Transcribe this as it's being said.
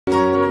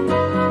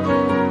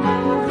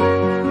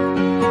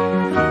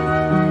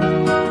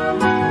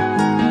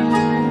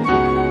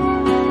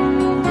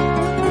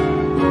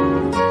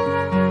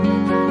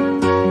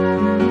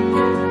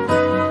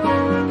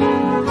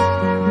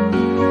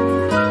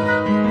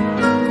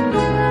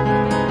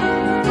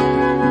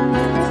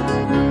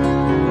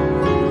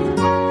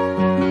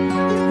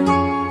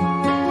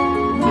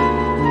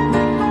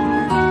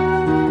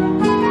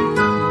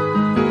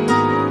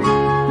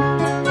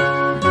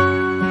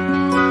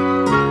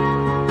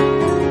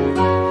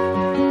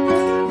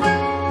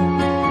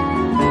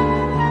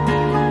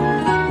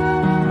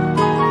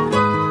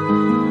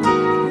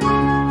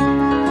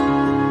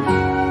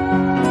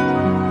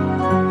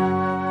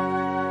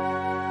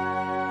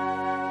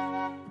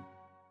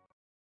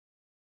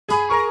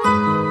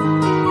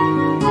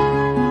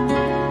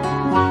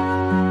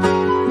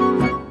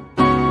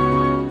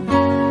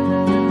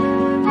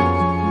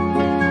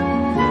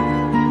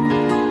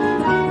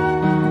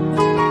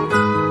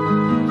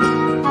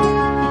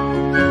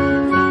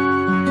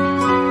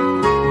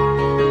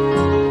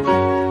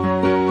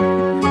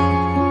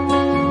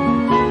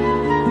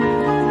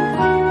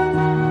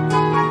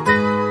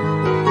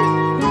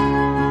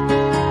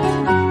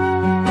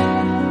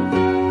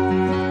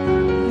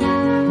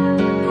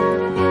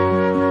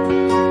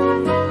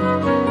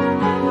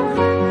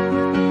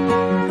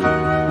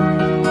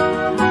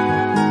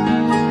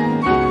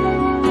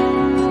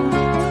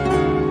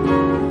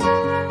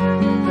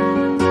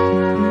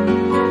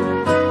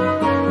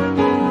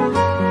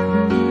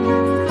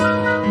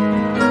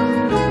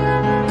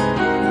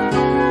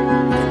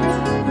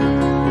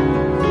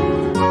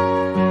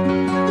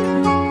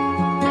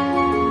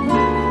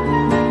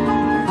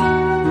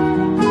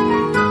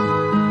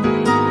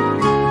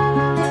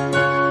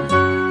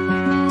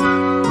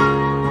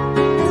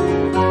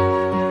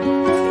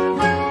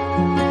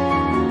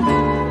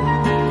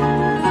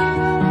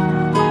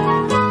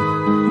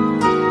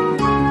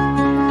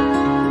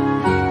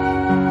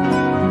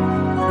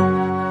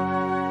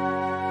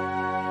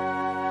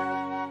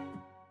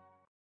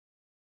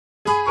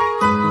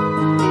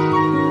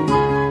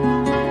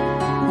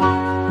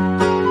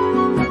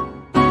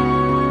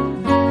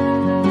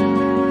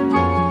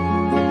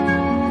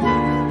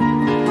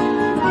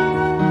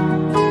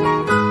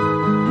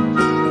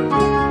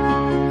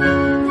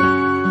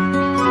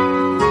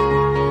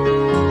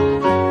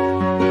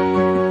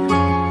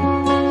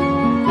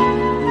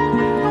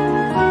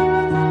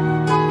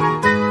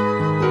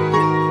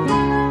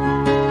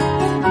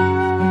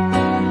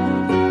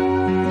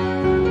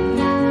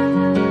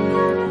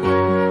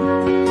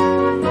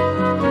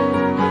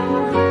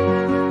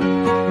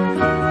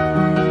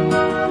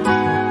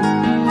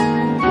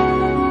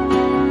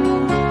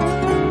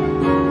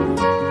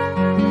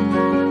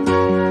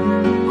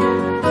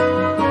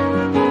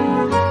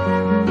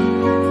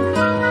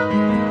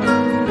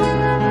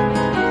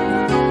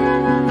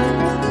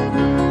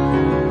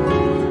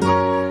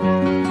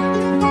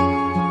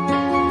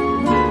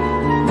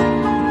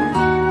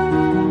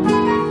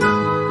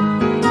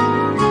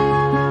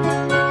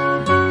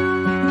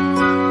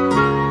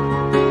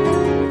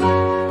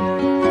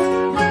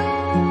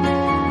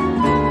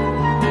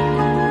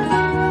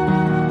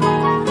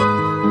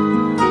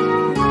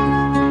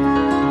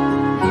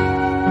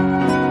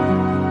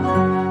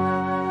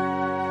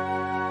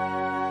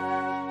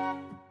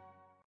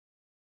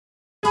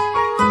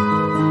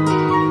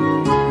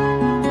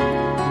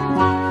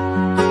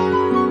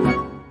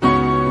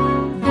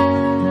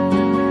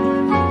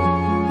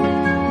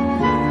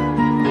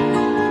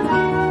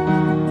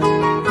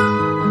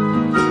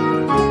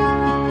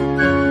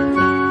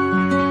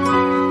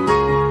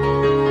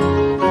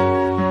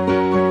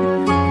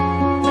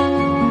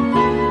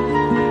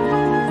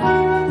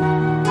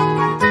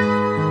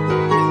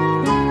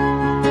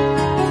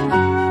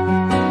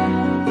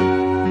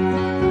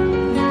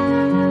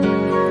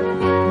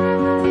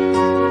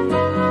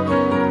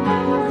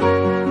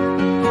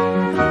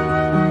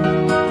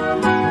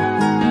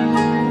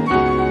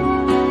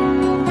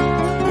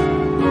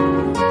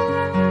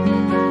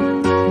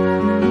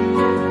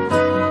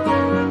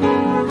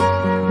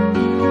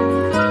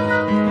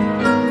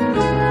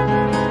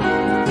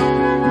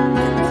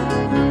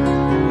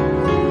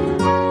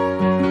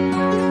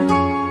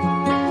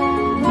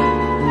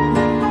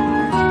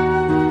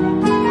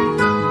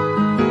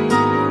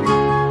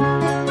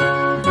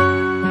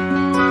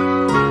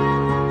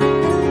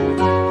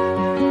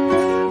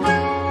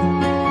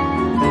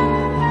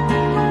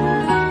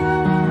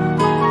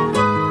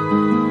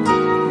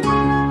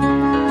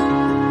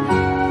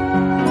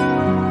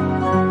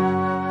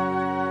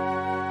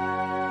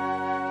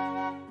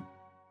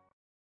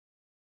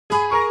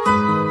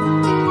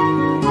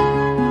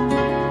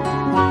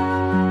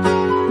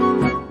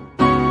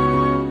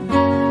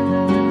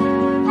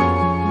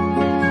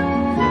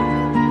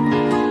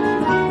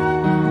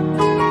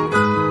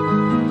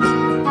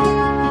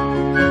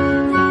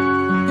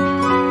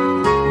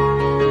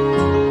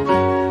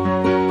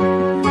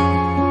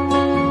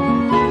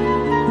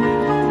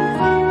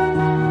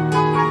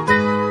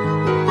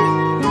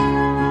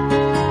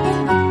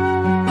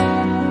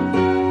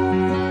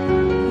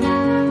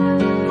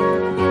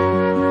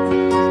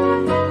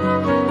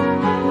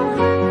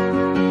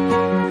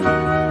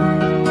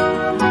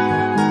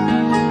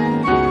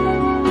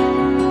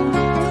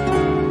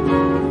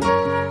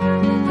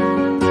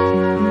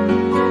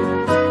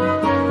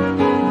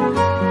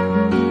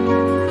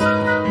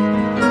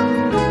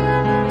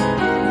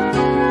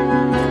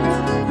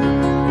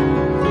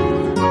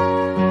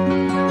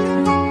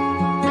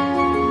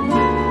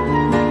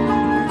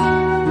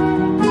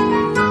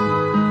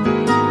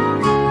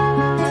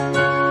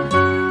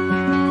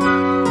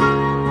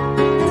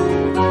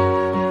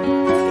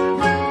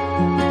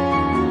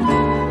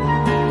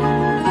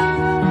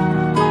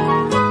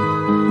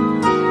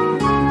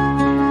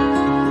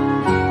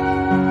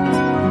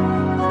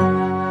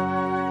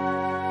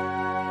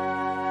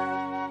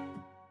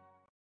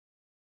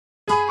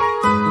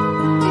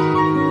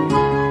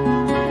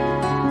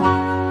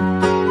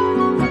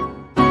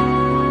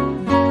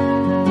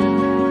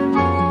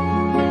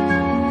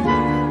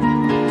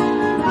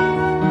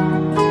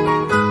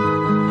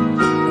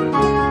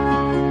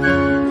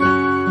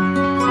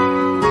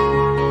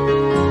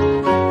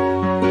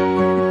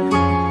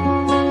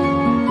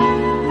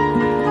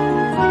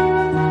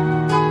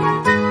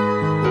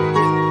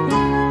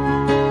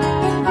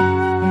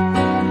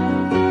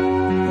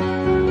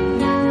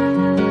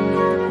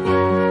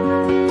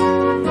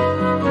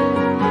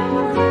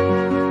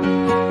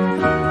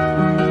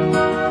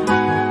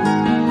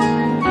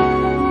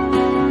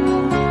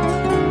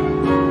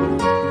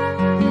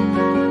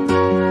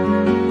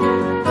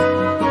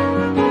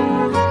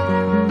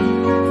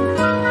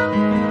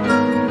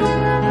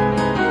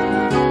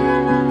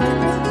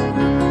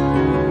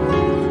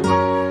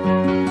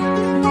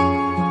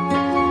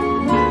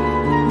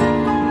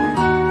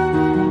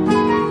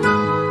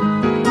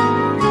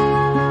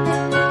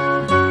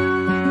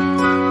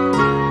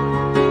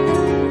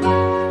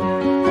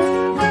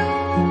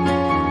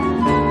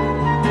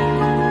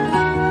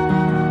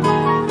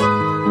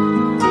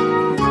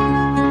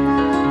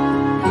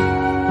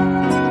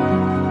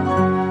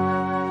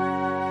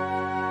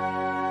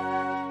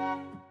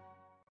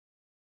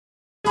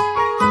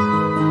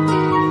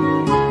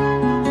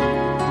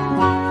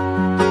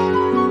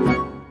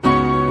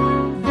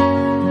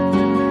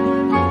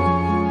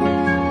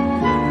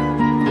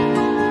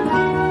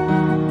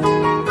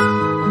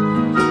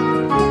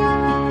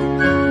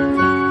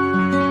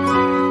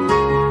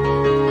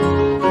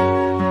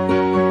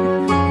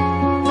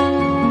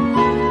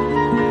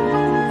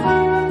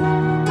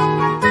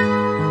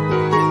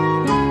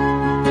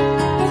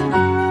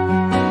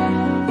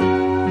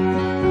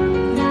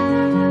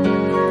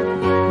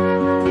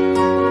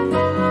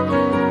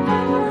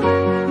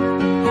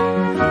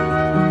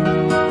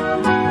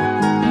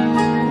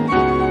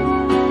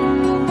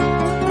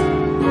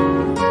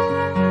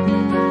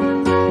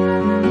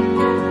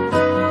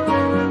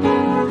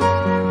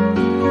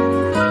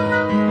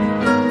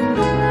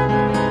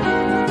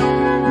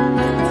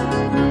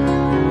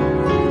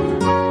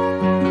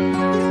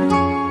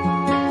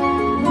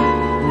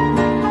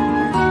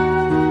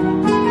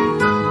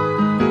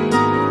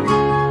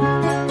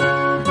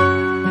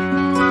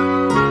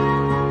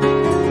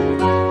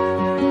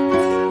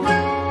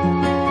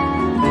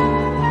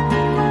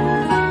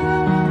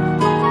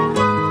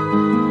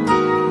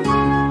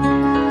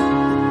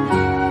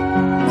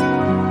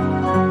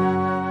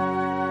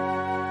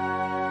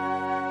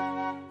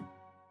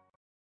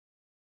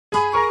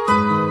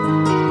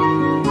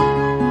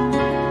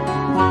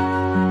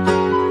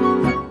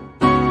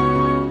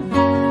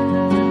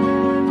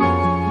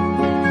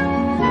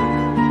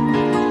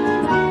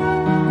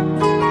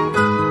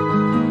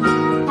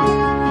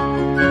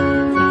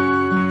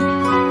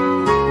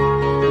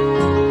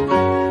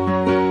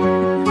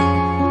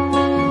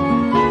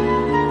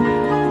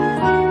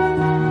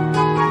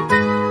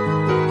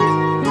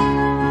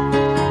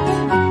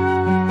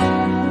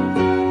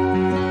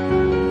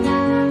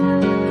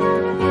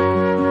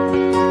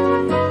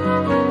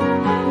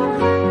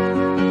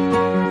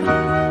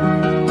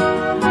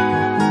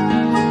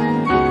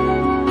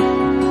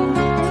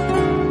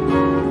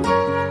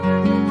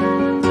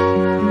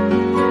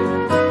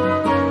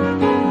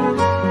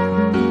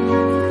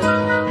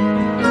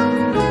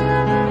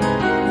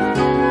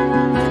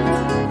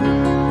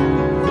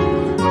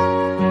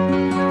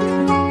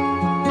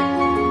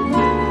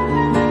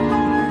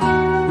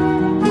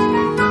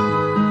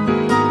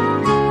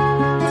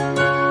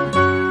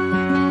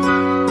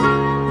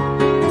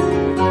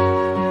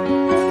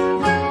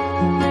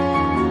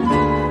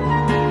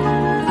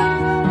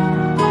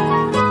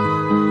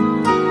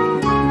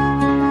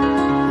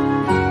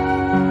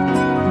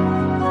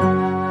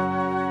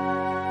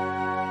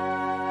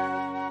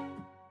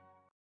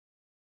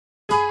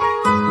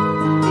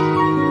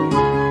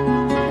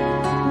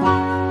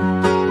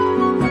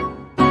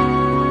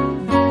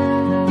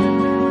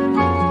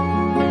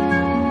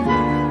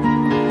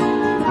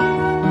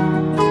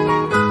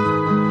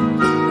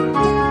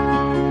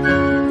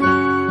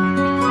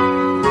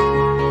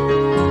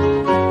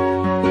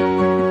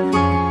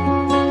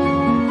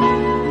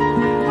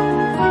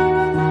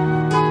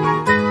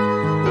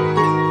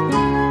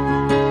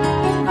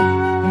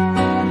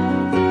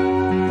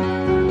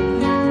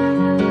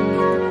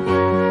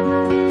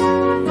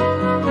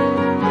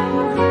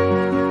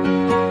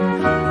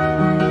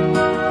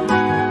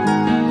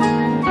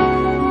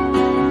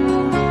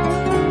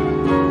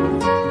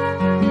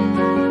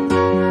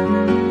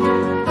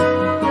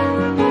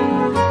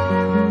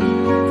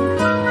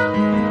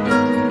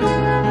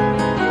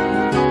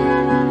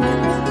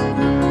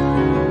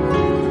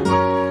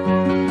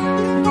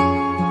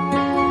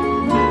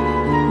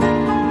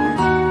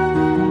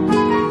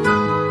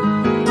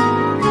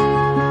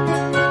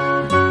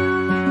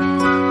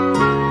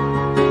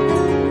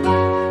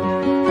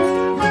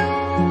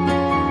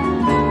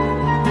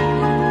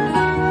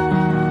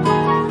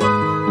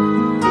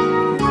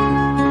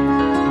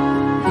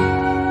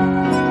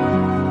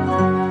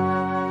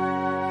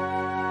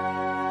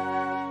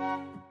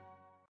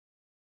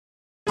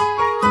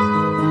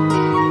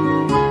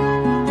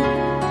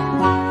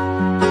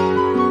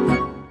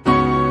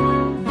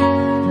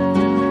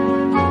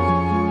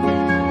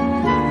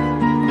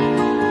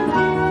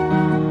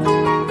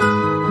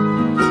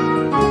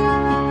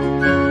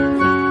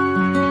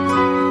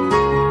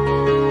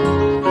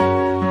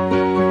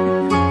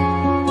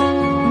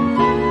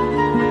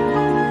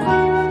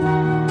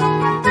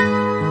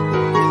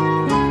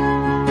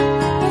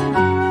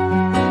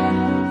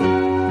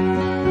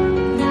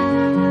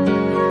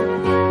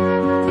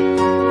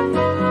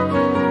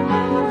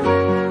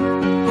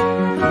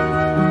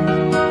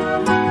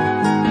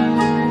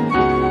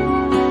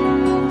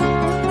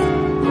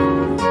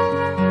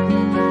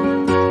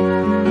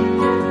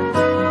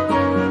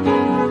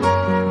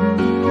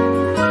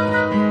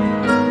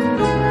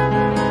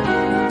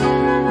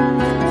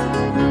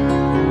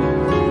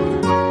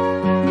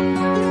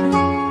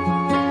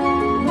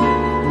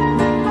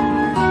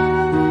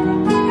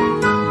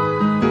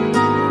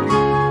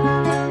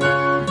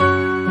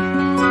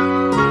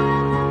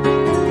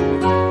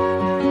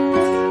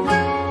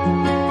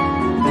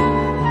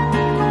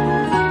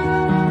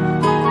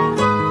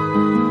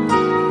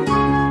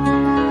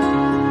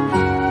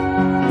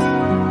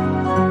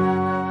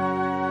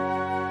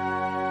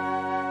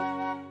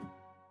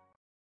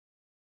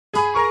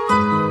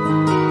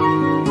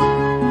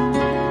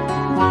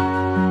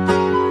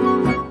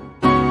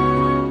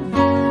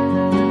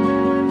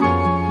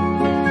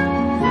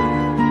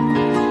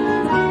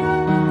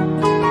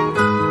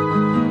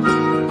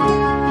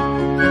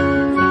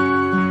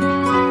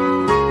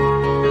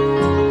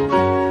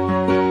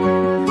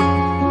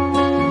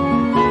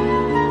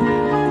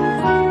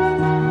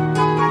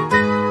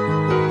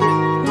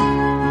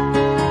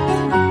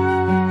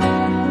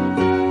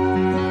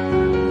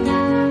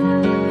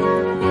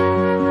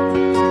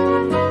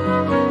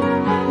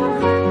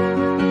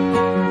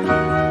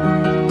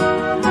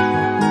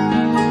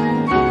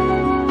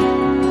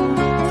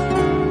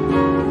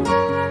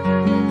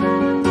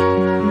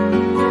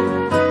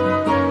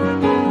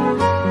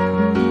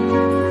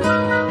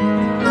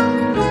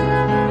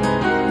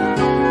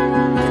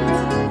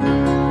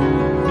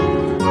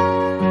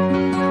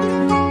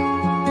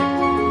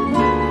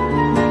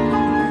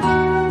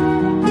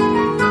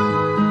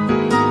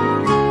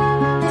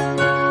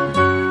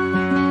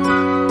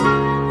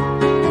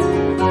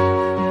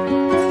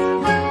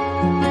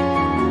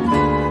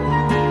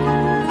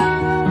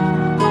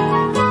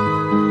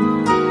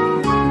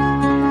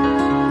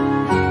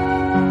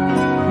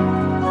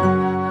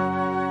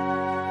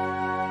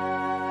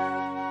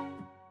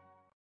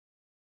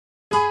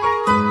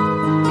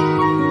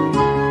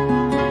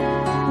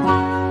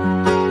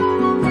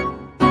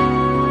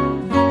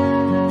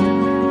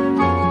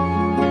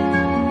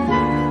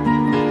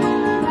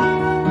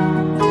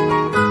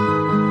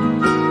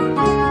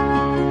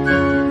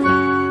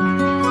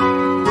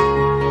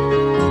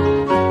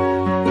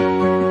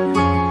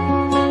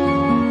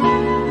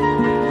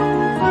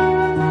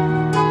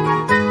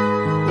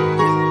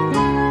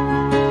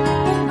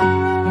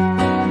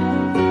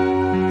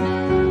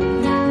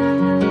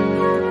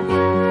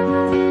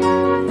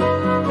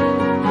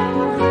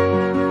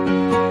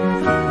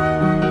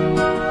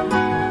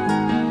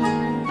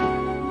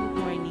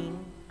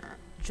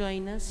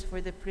Join us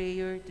for the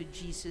prayer to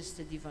Jesus,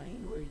 the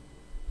divine Word.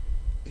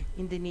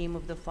 In the name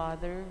of the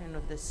Father, and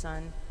of the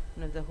Son,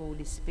 and of the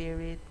Holy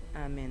Spirit.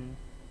 Amen.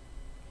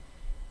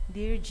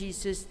 Dear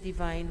Jesus,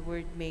 divine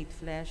Word made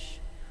flesh,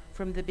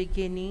 from the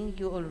beginning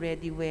you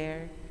already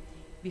were.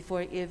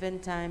 Before even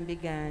time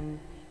began,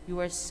 you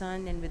are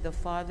Son, and with the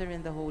Father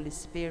and the Holy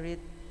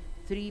Spirit,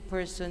 three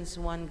persons,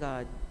 one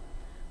God.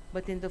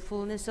 But in the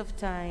fullness of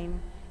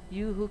time,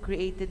 you who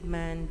created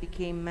man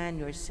became man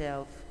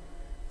yourself.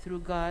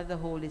 Through God, the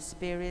Holy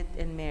Spirit,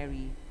 and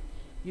Mary,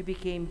 you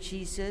became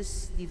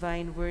Jesus,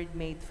 divine Word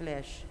made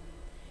flesh.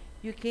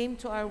 You came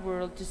to our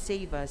world to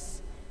save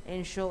us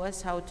and show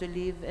us how to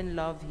live and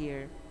love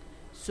here,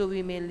 so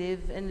we may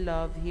live and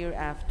love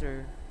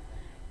hereafter.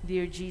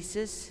 Dear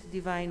Jesus,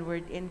 divine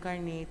Word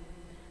incarnate,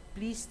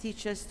 please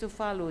teach us to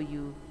follow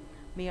you.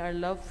 May our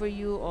love for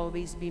you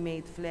always be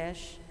made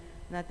flesh,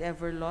 not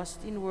ever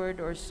lost in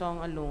word or song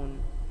alone.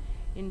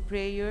 In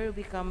prayer,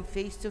 we come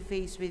face to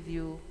face with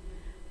you,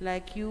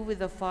 like you with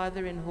the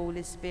Father and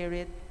Holy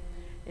Spirit.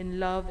 In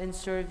love and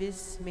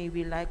service, may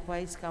we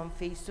likewise come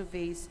face to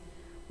face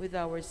with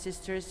our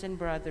sisters and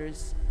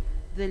brothers,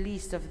 the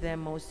least of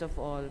them most of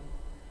all.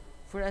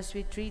 For as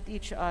we treat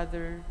each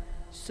other,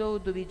 so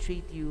do we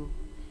treat you.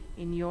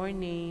 In your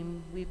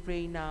name, we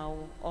pray now,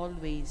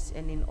 always,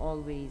 and in all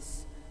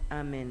ways.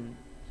 Amen.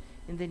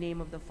 In the name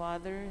of the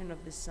Father, and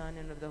of the Son,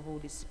 and of the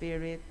Holy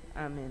Spirit.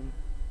 Amen.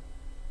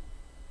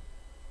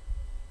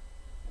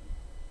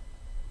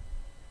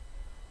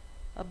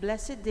 A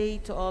blessed day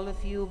to all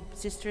of you,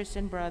 sisters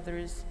and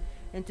brothers,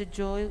 and to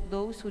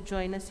those who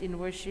join us in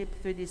worship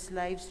through this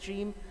live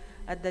stream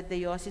at the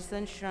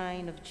Diocesan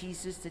Shrine of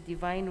Jesus, the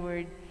Divine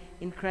Word,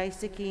 in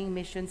Christ the King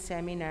Mission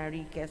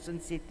Seminary, Quezon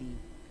City.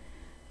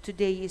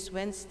 Today is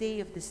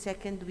Wednesday of the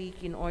second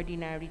week in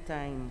Ordinary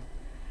Time.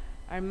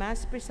 Our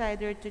Mass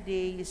presider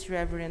today is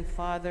Reverend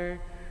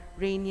Father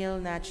Reniel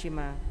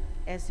Nachimma,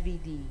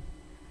 SVD.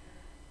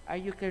 Our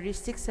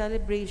Eucharistic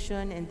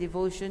celebration and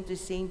devotion to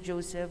Saint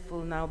Joseph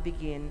will now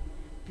begin.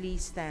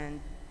 Please stand.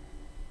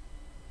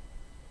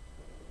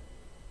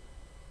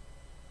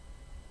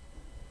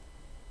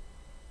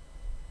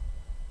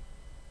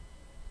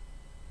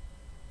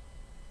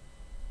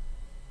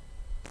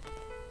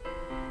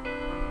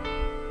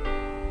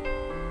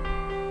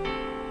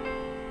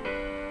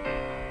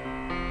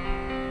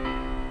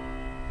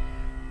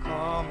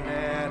 Come,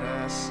 let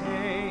us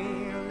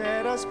sing,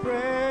 let us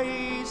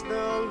praise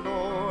the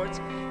Lord,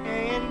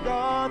 and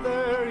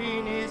gather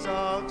in his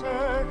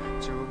altar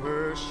to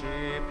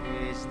worship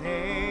his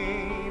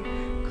name.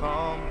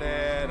 Come,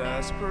 let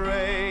us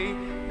pray,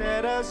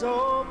 let us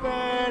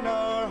open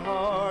our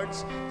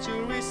hearts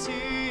to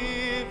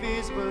receive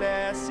his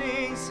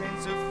blessings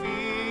and to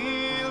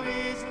feel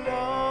his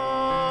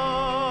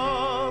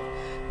love.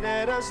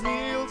 Let us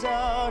kneel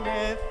down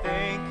and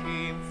thank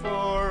him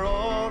for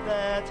all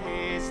that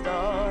he's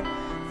done,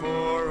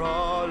 for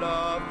all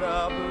of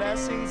the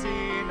blessings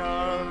in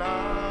our lives.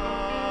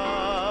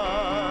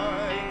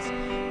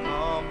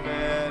 Come,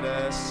 let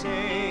us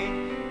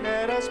sing,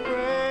 let us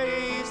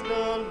praise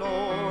the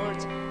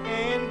Lord,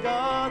 and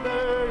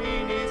gather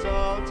in his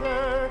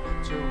altar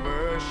to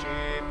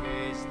worship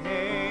his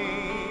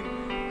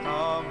name.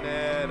 Come,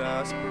 let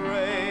us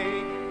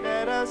pray,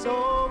 let us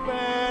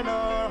open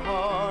our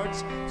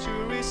hearts to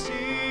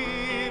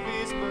receive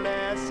his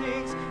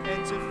blessings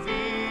and to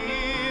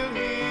feel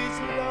his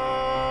love.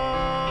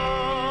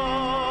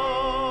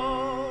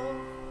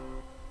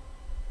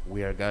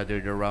 We are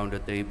gathered around the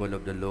table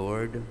of the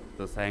Lord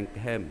to thank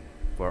him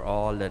for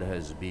all that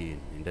has been.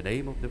 In the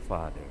name of the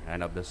Father,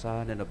 and of the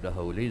Son, and of the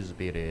Holy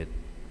Spirit.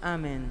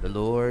 Amen. The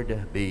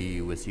Lord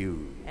be with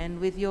you. And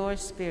with your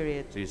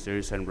spirit.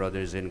 Sisters and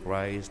brothers in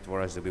Christ,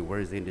 for us to be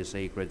worthy in this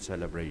sacred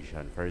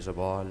celebration, first of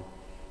all,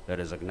 let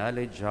us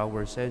acknowledge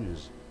our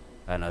sins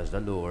and ask the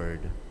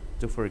Lord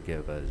to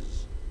forgive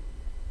us.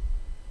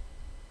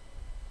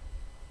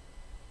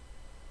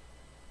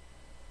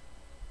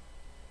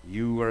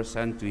 You are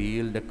sent to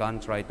heal the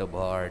contrite of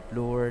heart.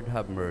 Lord,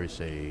 have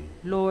mercy.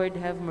 Lord,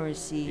 have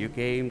mercy. You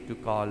came to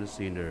call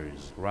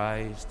sinners.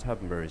 Christ,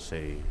 have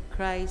mercy.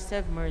 Christ,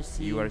 have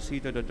mercy. You are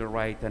seated at the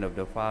right hand of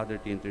the Father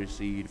to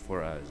intercede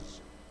for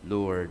us.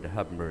 Lord,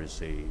 have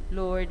mercy.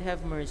 Lord,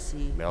 have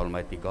mercy. May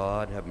Almighty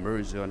God have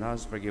mercy on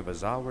us, forgive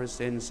us our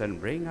sins, and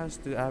bring us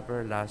to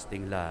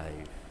everlasting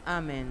life.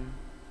 Amen.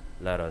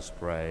 Let us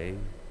pray.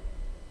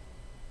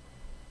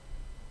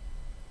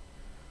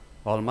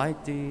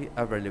 Almighty,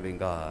 ever-living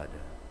God,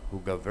 who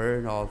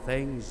govern all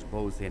things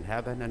both in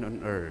heaven and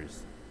on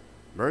earth,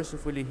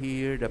 mercifully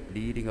hear the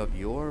pleading of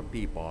your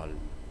people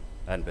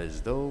and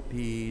bestow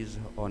peace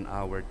on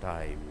our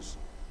times.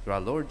 Through our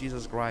Lord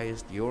Jesus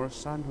Christ, your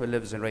Son, who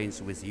lives and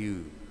reigns with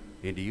you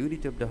in the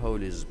unity of the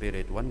Holy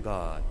Spirit, one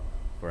God,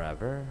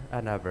 forever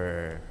and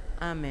ever.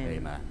 Amen.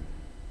 Amen.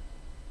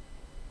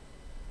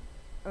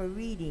 A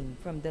reading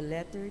from the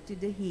letter to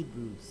the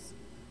Hebrews.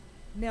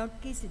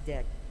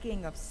 Melchizedek,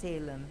 king of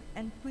Salem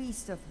and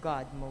priest of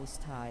God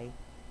Most High,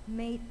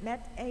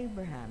 met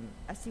Abraham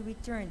as he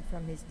returned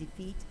from his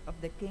defeat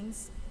of the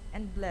kings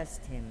and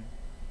blessed him.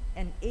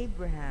 and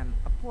Abraham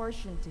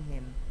apportioned to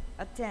him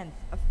a tenth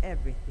of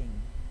everything.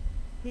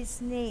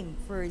 His name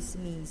first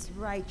means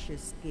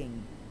righteous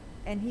king,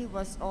 and he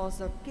was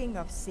also king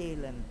of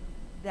Salem,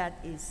 that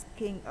is,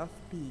 king of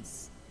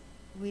peace,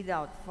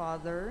 without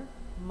father,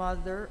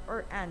 mother,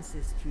 or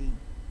ancestry,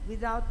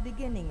 without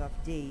beginning of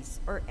days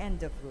or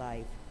end of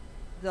life.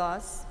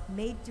 Thus,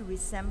 made to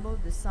resemble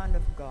the Son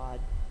of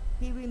God,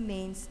 he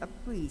remains a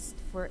priest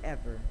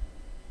forever.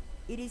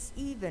 It is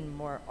even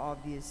more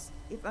obvious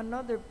if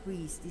another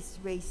priest is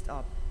raised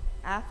up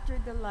after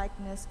the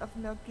likeness of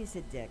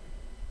Melchizedek,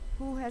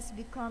 who has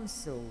become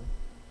so,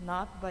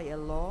 not by a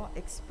law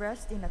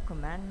expressed in a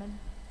commandment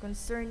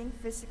concerning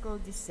physical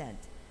descent,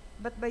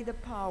 but by the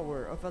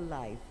power of a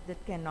life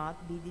that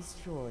cannot be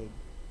destroyed.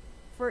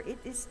 For it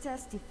is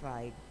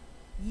testified,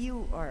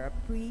 "You are a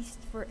priest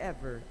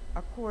forever,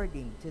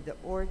 according to the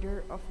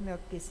order of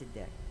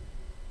Melchizedek."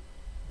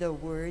 The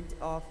word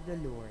of the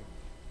Lord.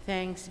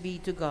 Thanks be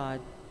to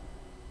God.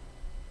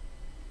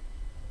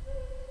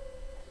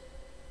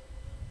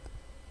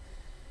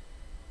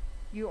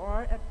 You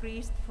are a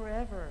priest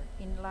forever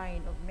in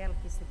line of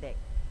Melchizedek.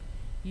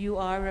 You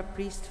are a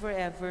priest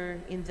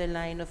forever in the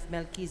line of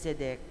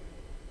Melchizedek.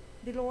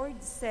 The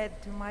Lord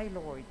said to my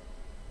Lord,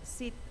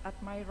 "Sit at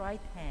my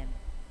right hand,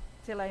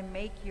 till I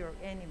make your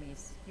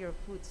enemies your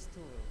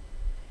footstool."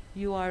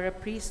 You are a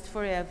priest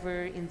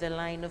forever in the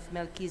line of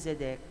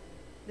Melchizedek.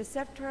 The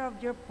scepter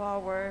of your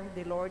power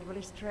the Lord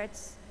will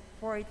stretch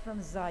forth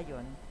from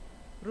Zion.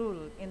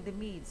 Rule in the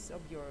midst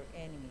of your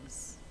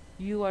enemies.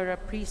 You are a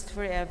priest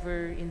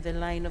forever in the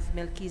line of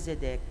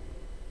Melchizedek.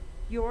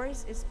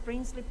 Yours is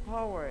princely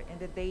power in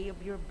the day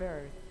of your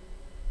birth,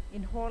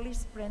 in holy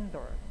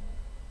splendor.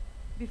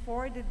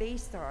 Before the day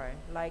star,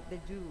 like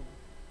the dew,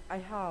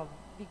 I have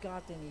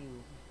begotten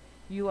you.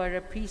 You are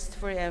a priest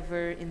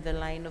forever in the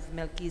line of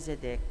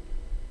Melchizedek.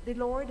 The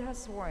Lord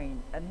has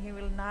sworn, and he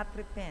will not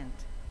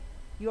repent.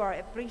 You are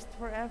a priest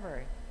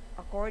forever,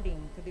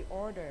 according to the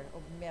order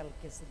of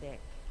Melchizedek.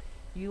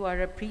 You are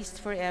a priest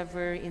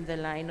forever in the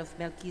line of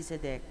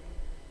Melchizedek.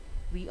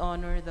 We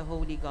honor the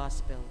Holy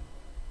Gospel.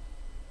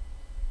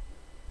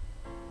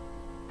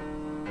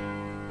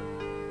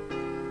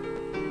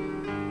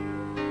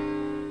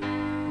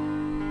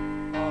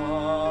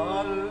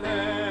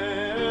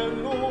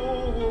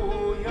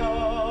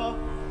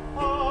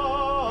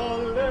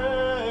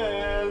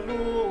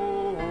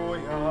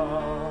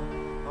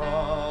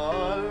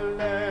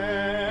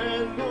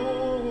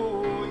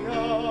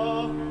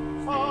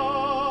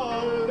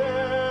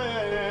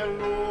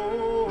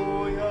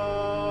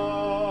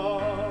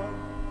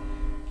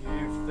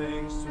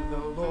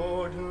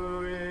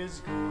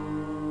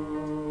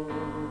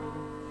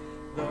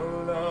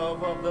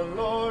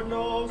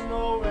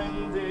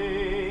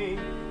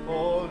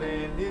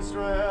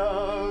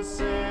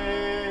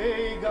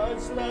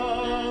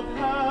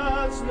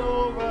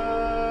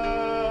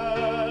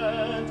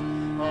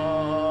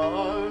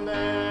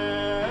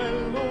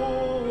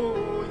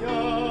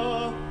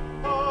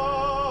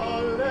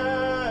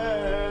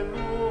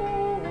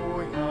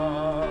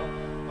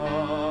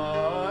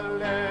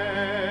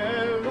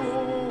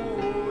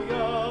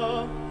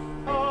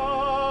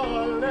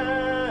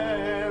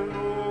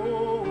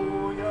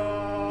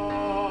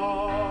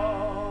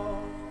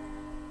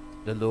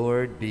 The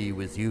Lord be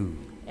with you.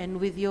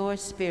 And with your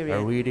spirit. A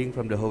reading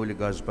from the Holy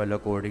Gospel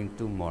according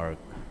to Mark.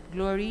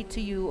 Glory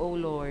to you, O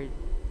Lord.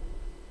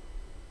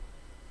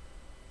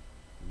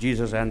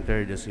 Jesus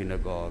entered the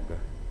synagogue.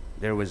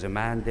 There was a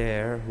man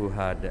there who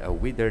had a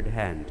withered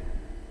hand.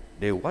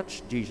 They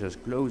watched Jesus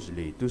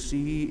closely to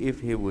see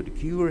if he would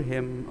cure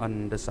him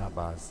on the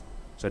Sabbath,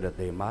 so that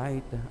they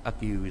might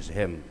accuse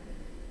him.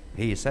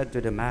 He said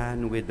to the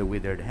man with the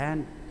withered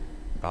hand,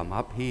 "Come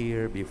up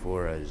here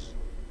before us."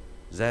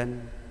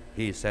 Then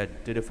he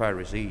said to the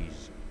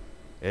Pharisees,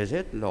 "Is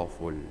it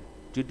lawful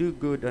to do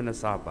good on a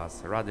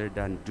Sabbath rather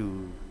than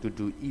to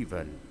do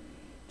evil,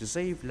 to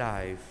save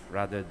life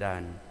rather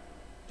than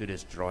to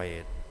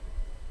destroy it?"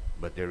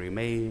 But they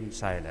remained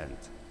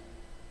silent,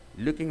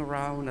 looking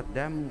around at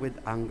them with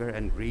anger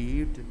and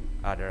grieved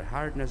at their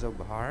hardness of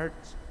heart.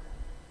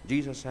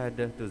 Jesus said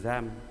to the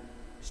man,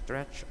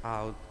 "Stretch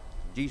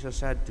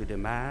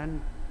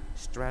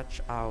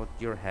out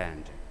your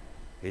hand."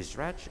 He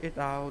stretched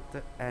it out,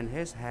 and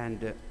his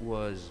hand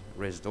was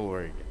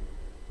restored.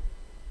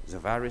 The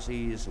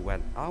Pharisees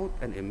went out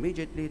and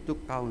immediately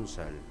took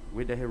counsel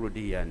with the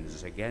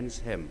Herodians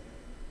against him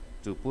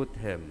to put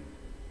him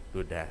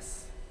to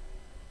death.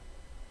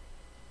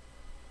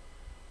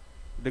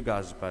 The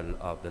Gospel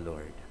of the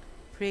Lord.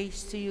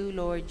 Praise to you,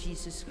 Lord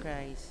Jesus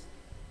Christ.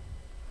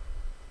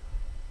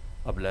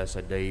 A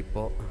blessed day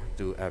po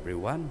to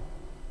everyone.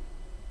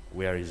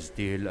 We are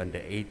still on the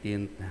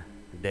 18th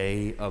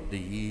day of the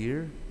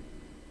year.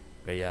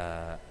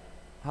 Kaya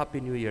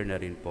Happy New Year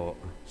na rin po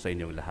sa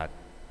inyong lahat.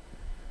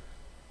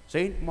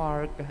 Saint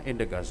Mark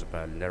in the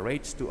Gospel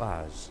narrates to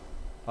us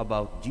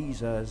about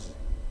Jesus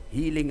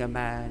healing a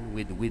man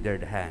with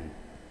withered hand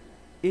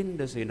in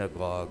the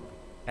synagogue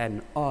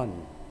and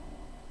on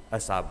a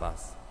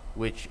Sabbath,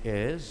 which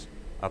is,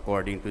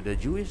 according to the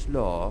Jewish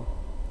law,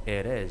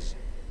 it is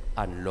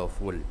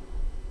unlawful.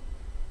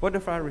 For the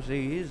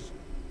Pharisees,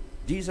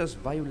 Jesus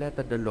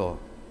violated the law,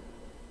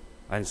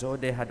 and so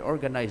they had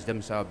organized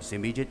themselves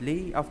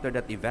immediately after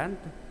that event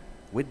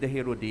with the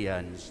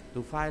Herodians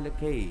to file a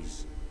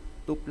case,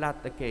 to plot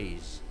a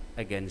case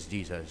against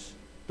Jesus,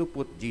 to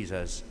put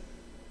Jesus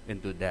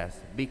into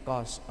death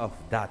because of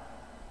that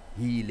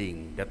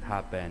healing that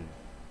happened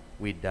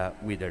with the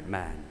withered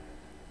man.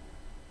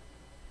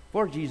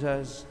 For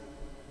Jesus,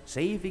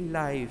 saving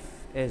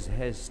life is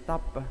his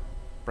top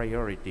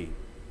priority.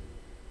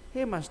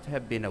 He must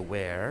have been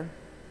aware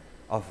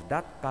of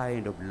that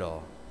kind of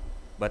law,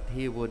 but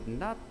he would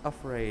not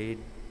afraid,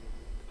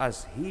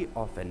 as he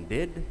often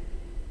did,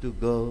 to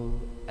go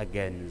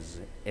against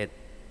it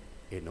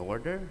in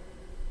order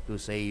to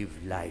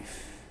save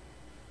life.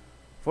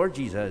 For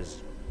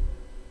Jesus,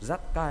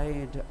 that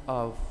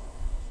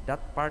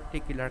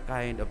particular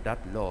kind of that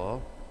law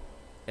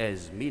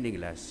is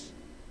meaningless.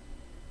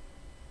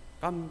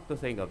 Come to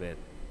think of it,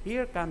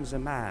 here comes a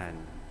man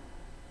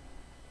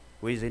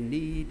who is in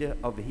need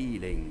of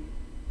healing,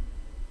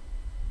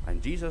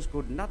 and Jesus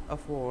could not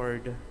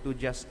afford to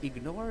just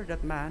ignore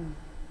that man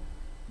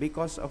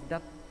because of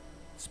that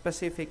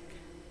specific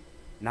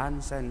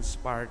nonsense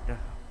part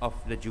of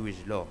the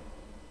Jewish law.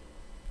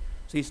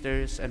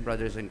 Sisters and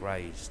brothers in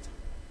Christ,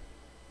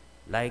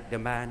 like the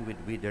man with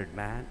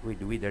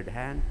withered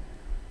hand,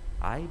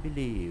 I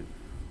believe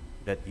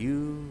that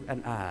you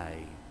and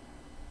I,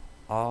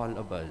 all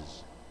of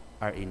us,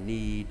 are in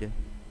need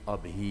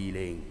of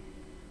healing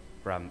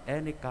from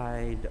any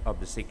kind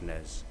of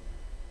sickness,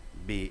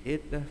 be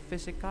it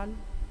physical,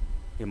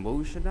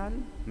 emotional,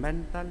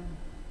 mental,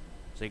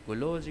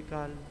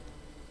 psychological,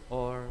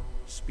 or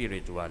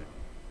spiritual.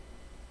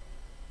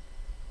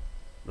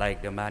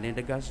 Like the man in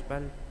the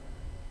gospel,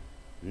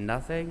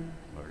 nothing,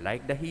 or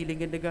like the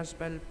healing in the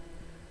gospel,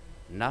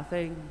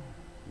 nothing,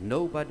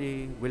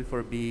 nobody will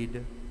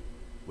forbid,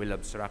 will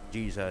obstruct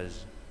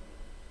Jesus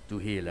to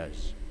heal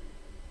us.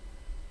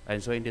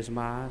 And so in this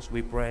Mass,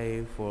 we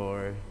pray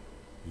for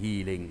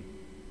healing.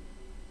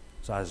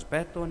 Sa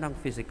aspeto ng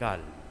physical,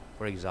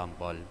 for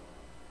example,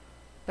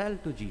 tell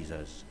to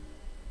Jesus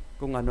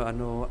kung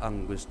ano-ano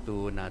ang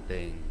gusto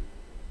nating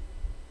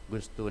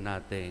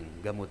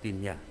gamutin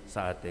niya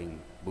sa ating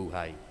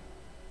buhay.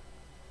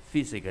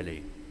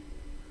 Physically,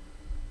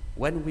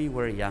 when we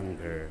were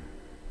younger,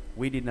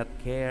 we did not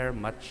care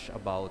much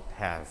about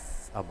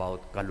health,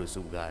 about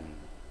kalusugan.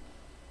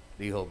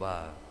 Di ho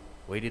ba?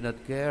 We did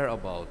not care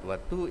about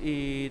what to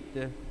eat,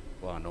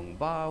 kung anong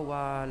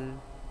bawal.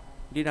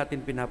 Hindi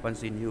natin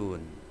pinapansin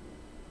yun.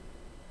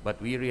 But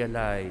we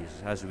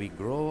realize as we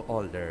grow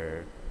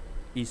older,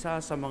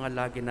 isa sa mga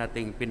lagi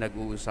nating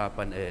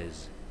pinag-uusapan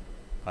is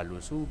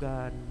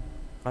kalusugan,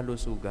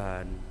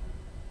 kalusugan,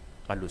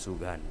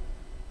 kalusugan.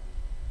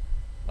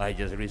 I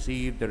just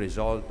received the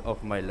result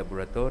of my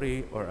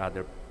laboratory or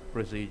other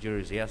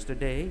procedures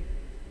yesterday,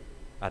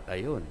 at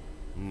ayun,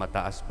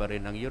 mataas pa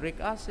rin ang uric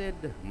acid,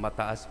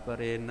 mataas pa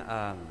rin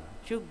ang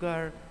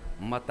sugar,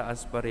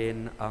 mataas pa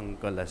rin ang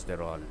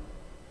cholesterol.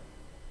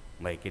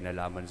 May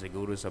kinalaman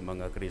siguro sa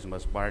mga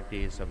Christmas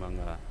party, sa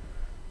mga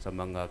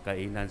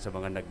kainan, sa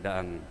mga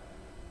nagdaang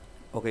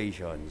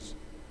occasions.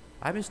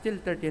 I'm still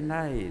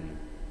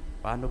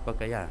 39. Paano pa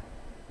kaya?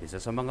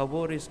 Isa sa mga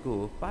worries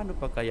ko, paano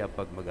pa kaya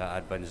pag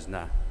mag-a-advance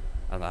na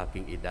ang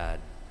aking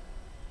edad?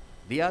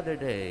 The other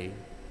day,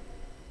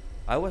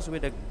 I was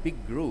with a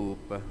big group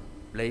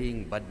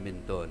playing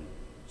badminton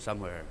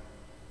somewhere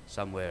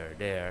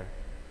there.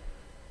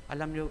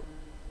 Alam nyo,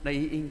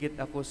 naiinggit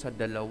ako sa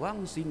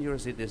dalawang senior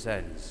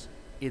citizens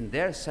in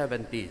their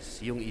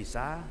 70s, yung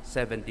isa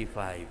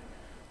 75,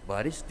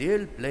 but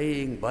still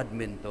playing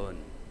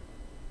badminton.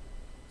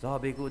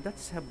 Sabi ko,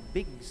 that's a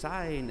big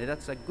sign,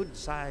 that's a good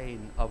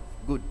sign of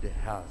good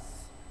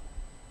health.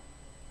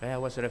 Kaya I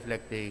was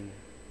reflecting,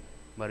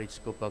 ma-reach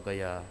ko pa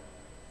kaya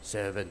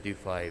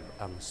 75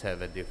 ang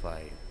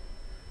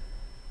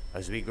 75.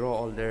 As we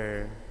grow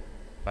older,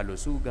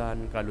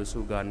 kalusugan,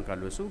 kalusugan,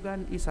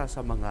 kalusugan, isa sa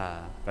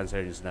mga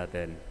concerns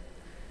natin.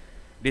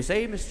 The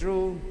same is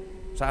true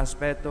sa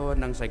aspeto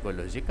ng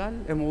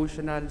psychological,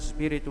 emotional,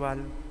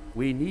 spiritual.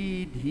 We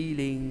need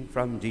healing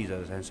from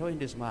Jesus. And so in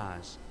this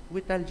Mass, we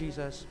tell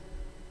Jesus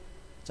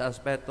sa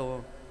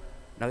aspeto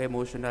ng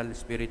emotional,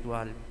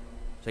 spiritual,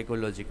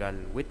 psychological,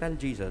 we tell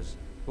Jesus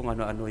kung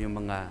ano-ano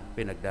yung mga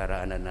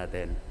pinagdaraanan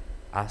natin,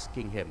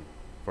 asking Him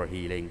for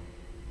healing.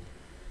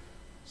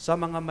 Sa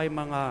mga may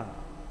mga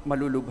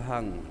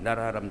malulubhang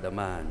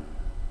nararamdaman,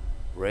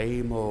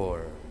 pray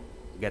more,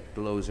 get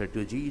closer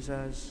to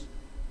Jesus,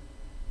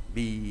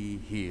 be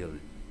healed.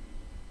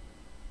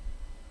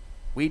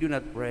 We do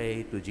not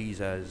pray to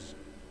Jesus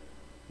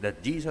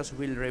that Jesus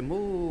will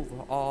remove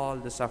all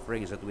the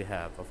sufferings that we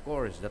have. Of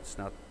course,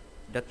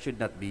 that should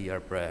not be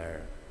our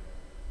prayer.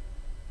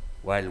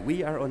 While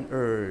we are on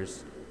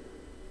earth,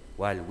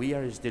 while we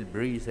are still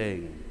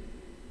breathing,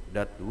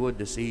 that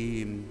would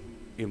seem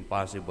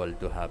impossible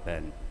to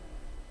happen.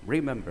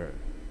 Remember,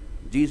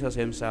 Jesus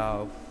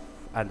Himself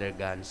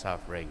undergone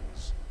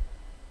sufferings.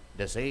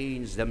 The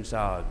saints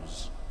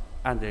themselves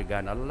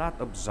undergone a lot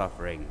of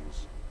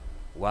sufferings.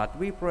 What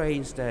we pray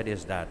instead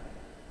is that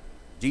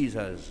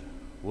Jesus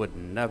would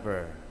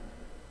never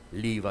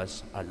leave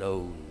us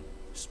alone,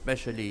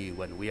 especially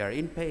when we are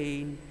in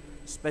pain,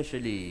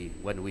 especially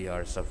when we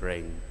are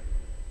suffering.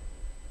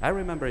 I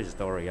remember a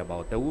story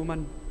about a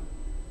woman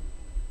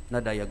na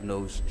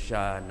diagnosed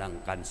siya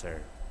ng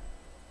cancer.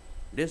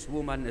 This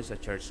woman is a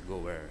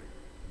churchgoer,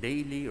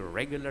 daily,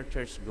 regular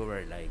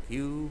churchgoer like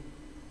you.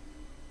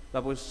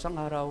 Tapos isang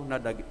araw,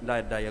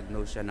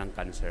 na-diagnose siya ng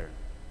cancer.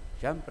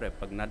 Siyempre,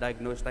 pag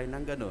na-diagnose tayo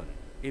ng ganun,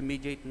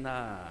 immediate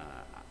na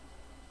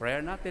prayer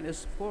natin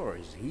is, of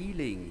course,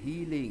 healing,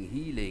 healing,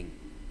 healing.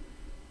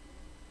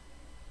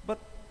 But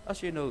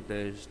as you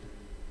noticed,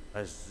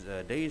 as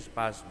days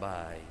passed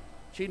by,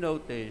 she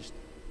noticed,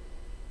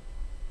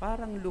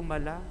 parang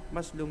lumala,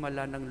 mas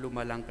lumala ng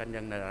lumalang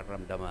kanyang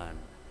nararamdaman.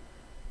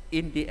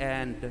 In the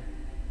end,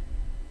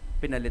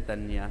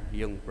 pinalitan niya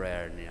yung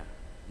prayer niya.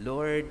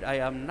 Lord,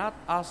 I am not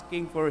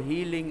asking for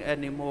healing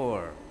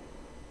anymore.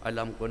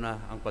 Alam ko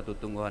na ang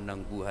patutunguhan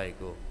ng buhay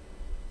ko.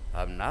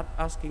 I'm not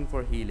asking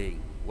for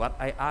healing. What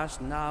I ask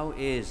now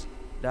is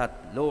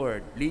that,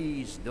 Lord,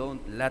 please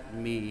don't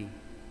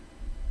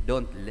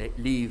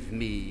leave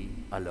me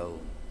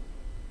alone.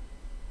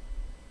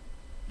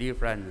 Dear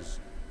friends,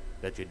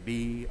 that should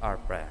be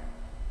our prayer.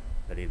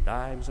 That in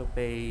times of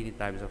pain, in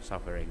times of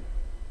suffering,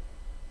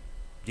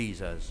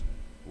 Jesus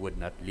would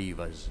not leave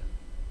us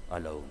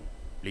alone.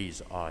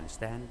 Please all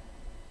stand.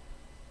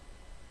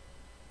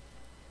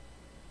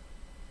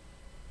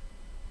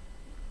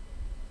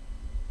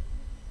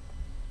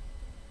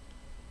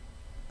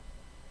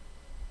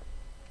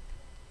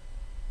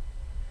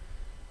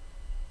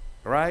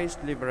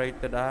 Christ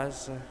liberated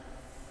us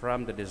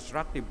from the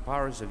destructive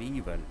powers of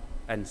evil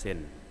and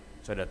sin,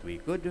 so that we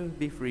could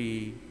be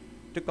free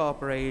to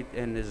cooperate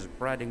in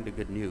spreading the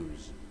good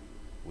news.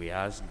 We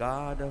ask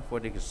God for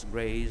this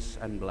grace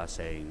and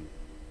blessing.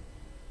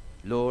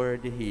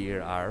 Lord,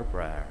 hear our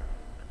prayer.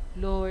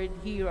 Lord,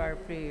 hear our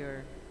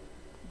prayer.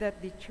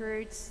 That the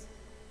Church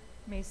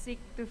may seek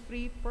to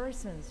free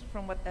persons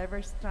from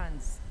whatever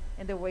stands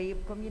in the way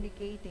of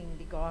communicating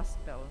the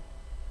gospel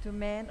to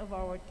men of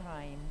our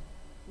time,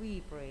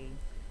 we pray.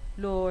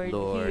 Lord,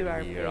 hear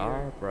our hear prayer.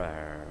 our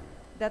prayer.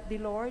 That the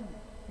Lord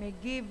may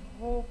give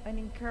hope and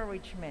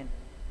encouragement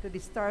to the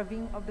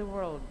starving of the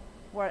world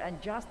who are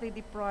unjustly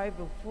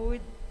deprived of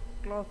food,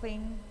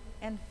 clothing,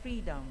 and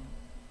freedom,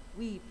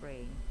 we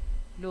pray.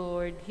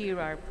 Lord, hear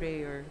our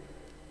prayer.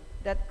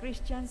 That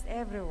Christians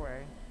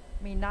everywhere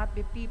may not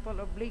be people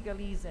of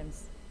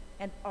legalisms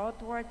and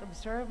outward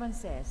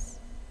observances,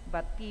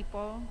 but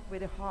people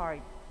with a heart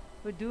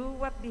who do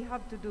what they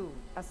have to do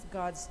as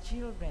God's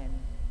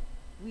children,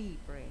 we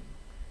pray.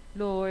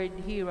 Lord,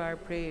 hear our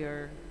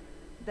prayer.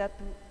 That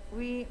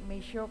we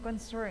may show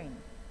concern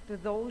to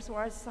those who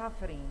are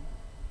suffering,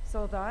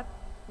 so that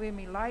we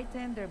may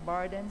lighten their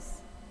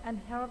burdens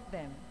and help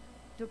them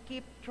to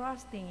keep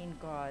trusting in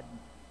God,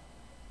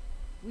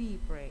 we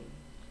pray.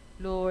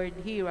 Lord,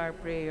 hear our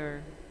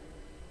prayer.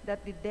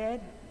 That the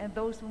dead and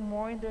those who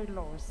mourn their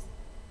loss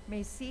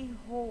may see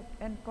hope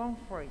and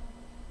comfort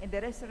in the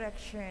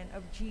resurrection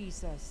of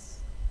Jesus,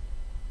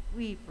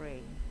 we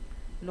pray.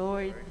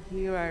 Lord,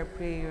 hear our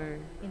prayer.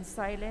 In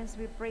silence,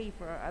 we pray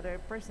for our other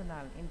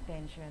personal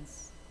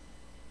intentions.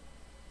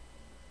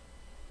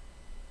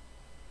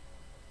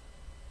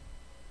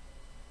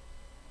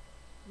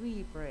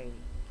 We pray.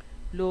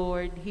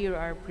 Lord, hear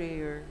our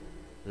prayer.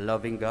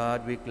 Loving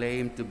God, we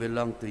claim to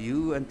belong to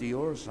you and to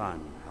your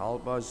Son.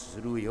 Help us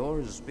through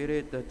your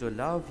Spirit to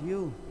love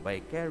you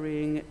by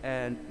caring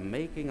and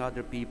making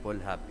other people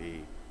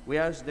happy. We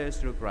ask this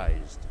through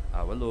Christ,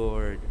 our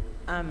Lord.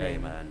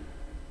 Amen. Amen.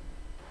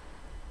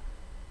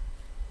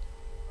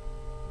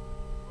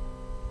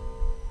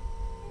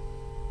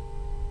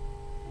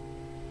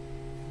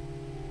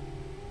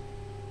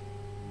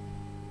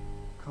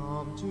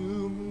 Come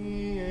to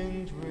me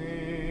and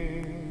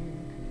drink.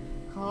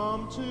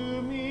 Come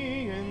to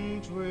me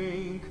and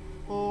drink.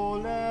 Oh,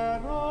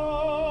 let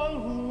all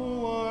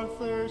who are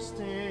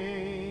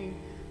thirsty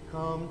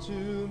come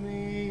to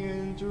me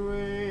and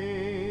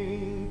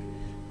drink.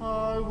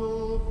 I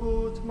will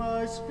put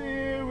my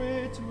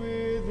spirit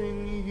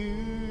within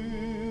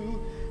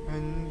you,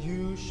 and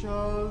you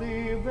shall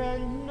live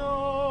and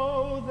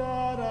know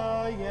that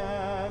I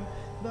am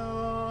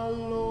the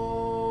Lord.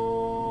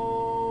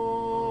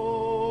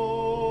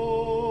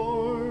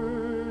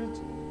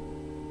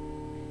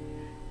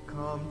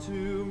 Come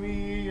to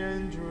me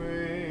and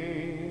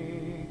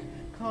drink.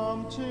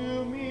 Come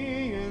to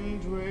me and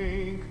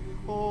drink.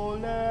 Oh,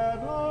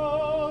 let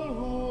all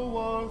who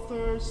are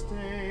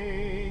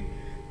thirsty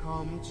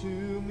come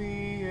to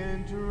me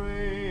and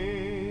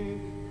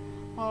drink.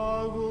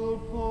 I will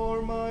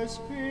pour my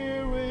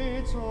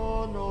spirit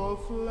on all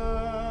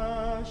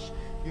flesh.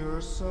 Your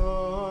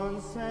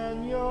sons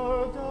and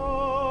your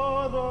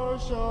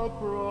daughters shall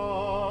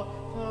prophesy.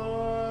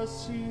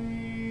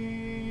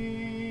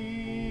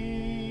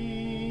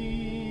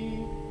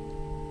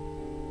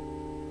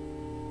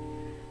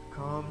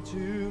 Come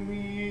to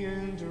me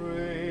and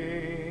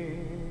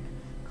drink.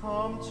 Come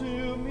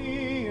to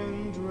me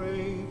and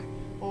drink.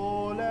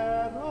 Oh,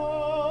 let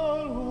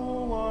all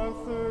who are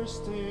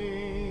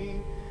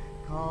thirsty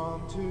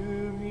come to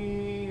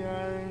me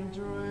and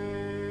drink.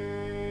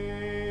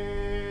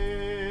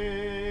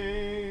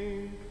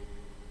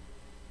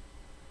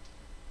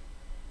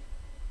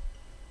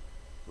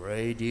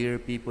 Pray, dear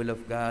people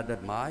of God,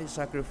 that my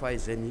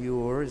sacrifice and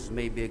yours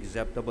may be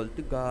acceptable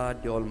to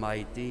God, the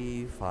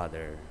Almighty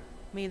Father.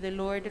 May the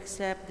Lord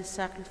accept the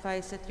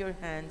sacrifice at your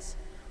hands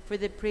for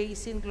the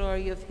praise and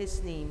glory of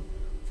his name,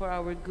 for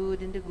our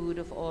good and the good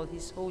of all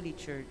his holy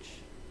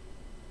church.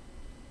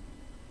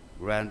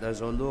 Grant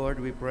us, O Lord,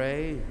 we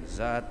pray,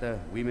 that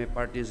we may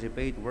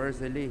participate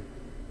worthily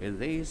in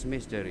these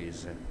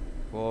mysteries.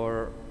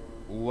 For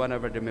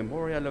whenever the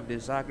memorial of the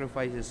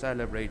sacrifice is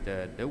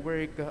celebrated, the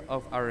work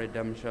of our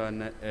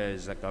redemption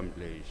is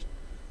accomplished.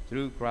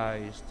 Through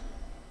Christ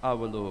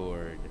our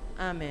Lord.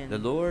 Amen. The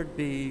Lord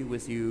be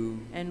with you.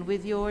 And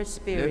with your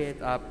spirit,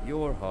 Lift up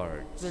your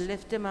hearts. we'll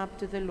lift them up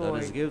to the Let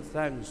Lord. us give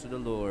thanks to the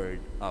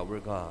Lord our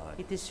God.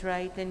 It is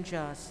right and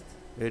just.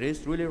 It is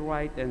truly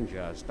right and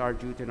just, our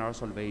duty and our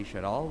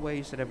salvation,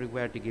 always and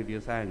everywhere to give you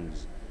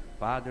thanks,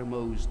 Father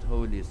most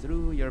holy,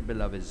 through your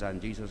beloved Son,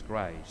 Jesus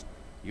Christ,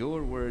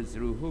 your word,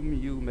 through whom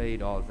you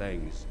made all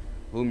things,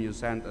 whom you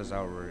sent as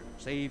our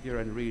Savior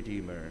and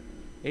Redeemer,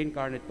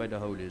 incarnate by the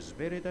Holy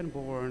Spirit and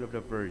born of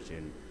the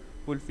Virgin,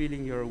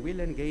 fulfilling your will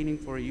and gaining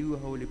for you,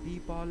 holy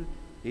people,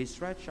 he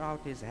stretched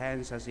out his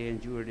hands as he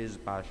endured his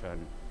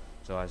passion,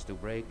 so as to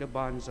break the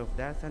bonds of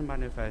death and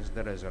manifest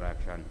the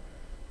resurrection.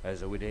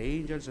 As with the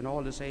angels and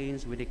all the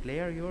saints we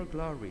declare your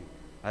glory,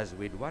 as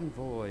with one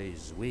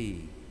voice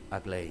we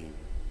acclaim.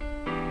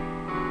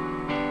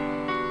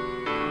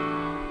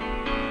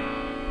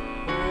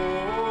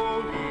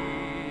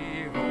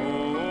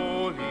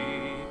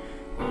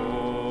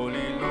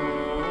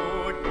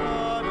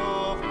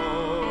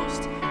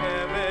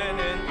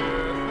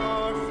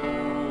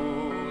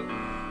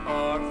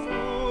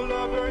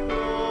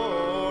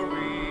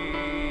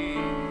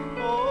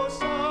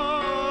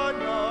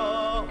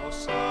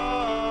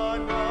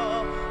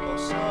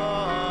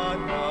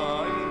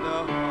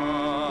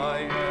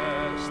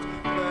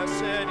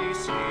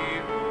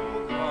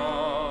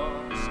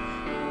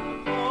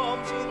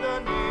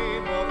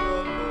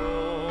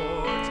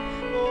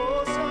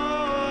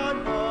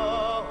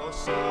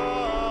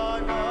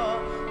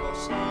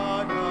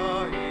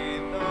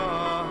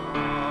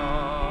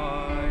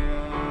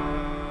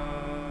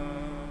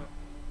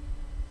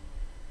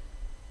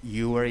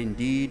 You are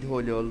indeed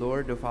holy, O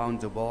Lord, the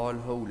fount of all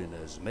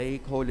holiness.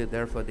 Make holy,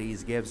 therefore,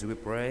 these gifts, we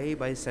pray,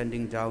 by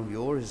sending down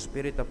your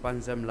Spirit upon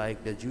them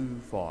like the dew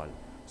fall,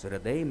 so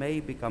that they may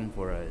become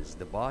for us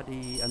the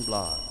body and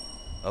blood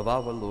of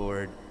our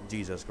Lord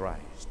Jesus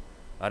Christ.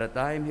 At the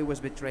time he was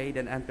betrayed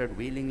and entered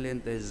willingly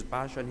into his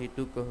passion, he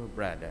took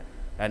bread,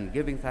 and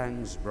giving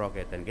thanks, broke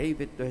it, and gave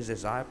it to his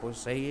disciples,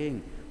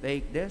 saying,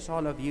 Take this,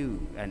 all of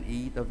you, and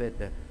eat of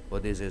it, for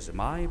this is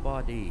my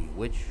body,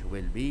 which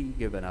will be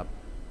given up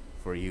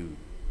for you.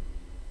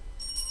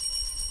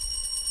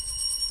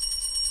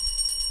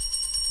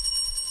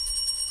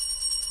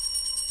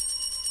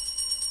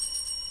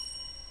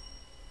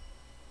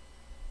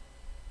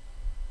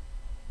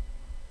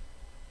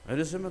 In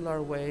a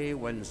similar way,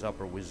 when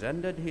supper was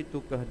ended, he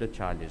took the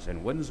chalice,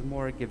 and once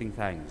more giving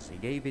thanks, he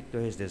gave it to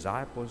his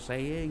disciples,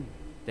 saying,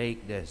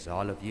 Take this,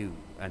 all of you,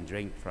 and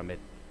drink from it,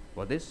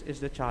 for this is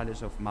the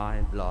chalice of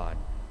my blood,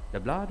 the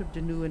blood of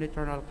the new and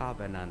eternal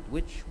covenant,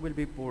 which will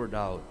be poured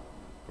out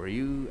for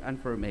you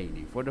and for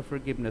many, for the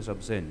forgiveness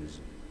of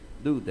sins.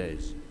 Do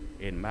this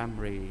in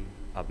memory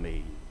of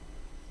me.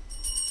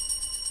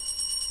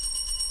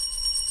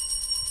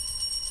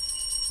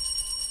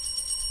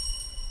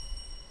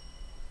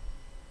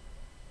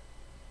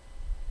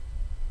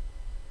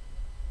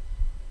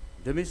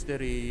 The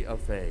mystery of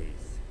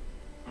faith.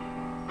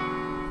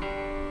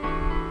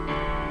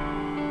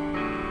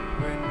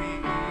 When we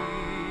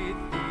eat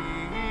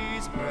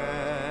these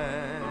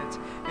bread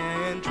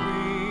and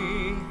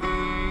drink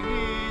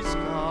these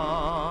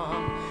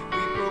cup,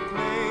 we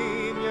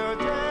proclaim your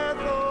death,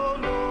 O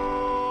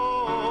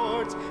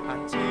Lord,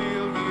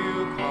 until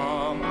you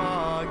come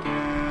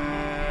again.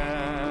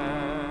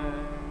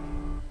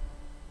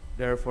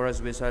 Therefore,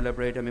 as we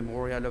celebrate the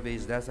memorial of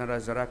his death and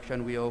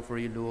resurrection, we offer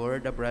you,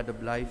 Lord, the bread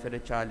of life and the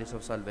chalice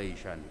of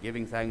salvation,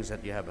 giving thanks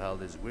that you have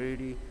held us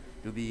worthy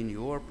to be in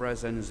your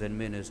presence and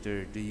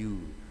minister to you.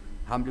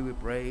 Humbly we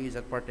pray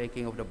that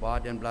partaking of the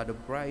body and blood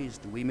of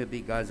Christ, we may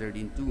be gathered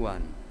into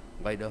one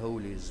by the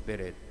Holy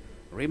Spirit.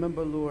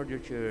 Remember, Lord, your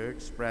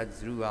church spread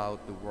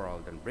throughout the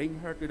world, and bring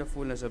her to the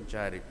fullness of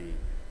charity,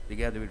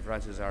 together with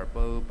Francis our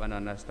Pope and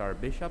Anast our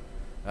Bishop,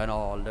 and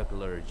all the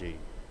clergy.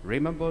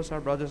 Remember us,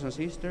 our brothers and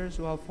sisters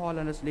who have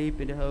fallen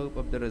asleep in the hope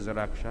of the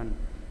resurrection,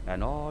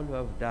 and all who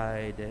have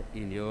died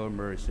in your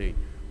mercy.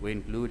 We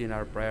include in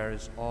our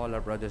prayers all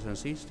our brothers and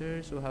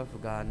sisters who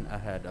have gone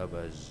ahead of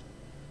us.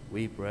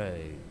 We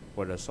pray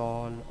for the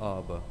soul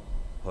of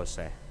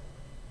Jose.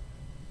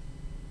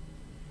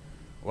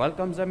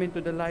 Welcome them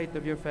into the light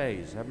of your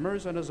face. Have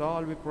mercy on us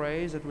all, we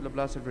praise, that with the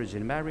Blessed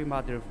Virgin Mary,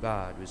 Mother of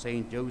God, with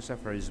Saint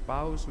Joseph, her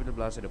spouse, with the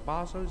blessed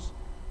apostles,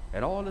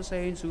 and all the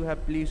saints who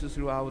have pleased us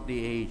throughout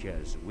the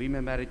ages, we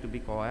may merit to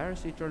be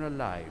co-heirs to eternal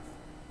life,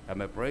 and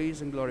may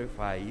praise and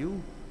glorify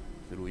you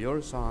through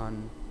your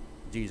Son,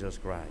 Jesus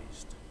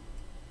Christ.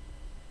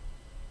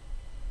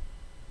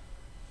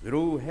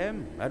 Through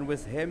him, and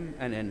with him,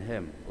 and in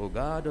him, O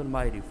God,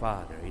 Almighty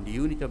Father, in the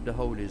unity of the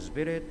Holy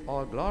Spirit,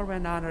 all glory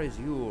and honor is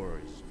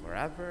yours,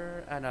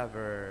 forever and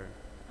ever.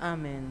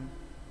 Amen.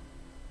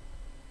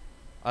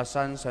 As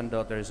sons and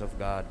daughters of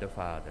God the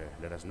Father,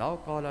 let us now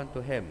call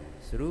unto him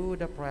through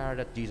the prayer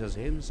that Jesus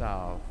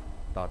himself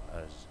taught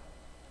us.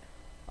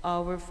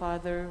 Our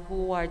Father,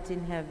 who art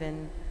in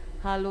heaven,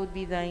 hallowed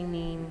be thy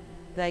name.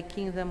 Thy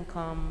kingdom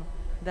come,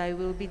 thy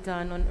will be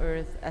done on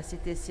earth as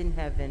it is in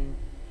heaven.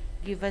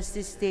 Give us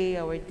this day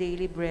our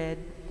daily bread,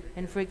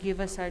 and forgive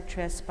us our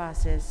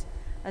trespasses,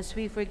 as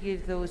we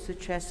forgive those who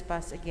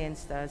trespass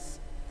against us.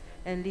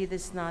 And lead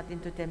us not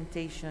into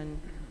temptation,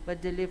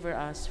 but deliver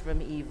us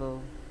from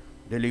evil.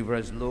 Deliver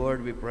us,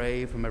 Lord, we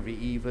pray, from every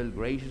evil.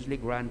 Graciously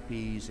grant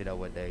peace in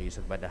our days,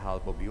 that by the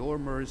help of your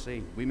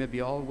mercy we may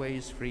be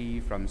always free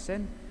from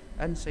sin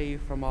and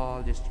safe from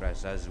all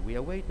distress, as we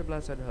await the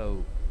blessed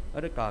hope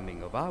of the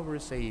coming of our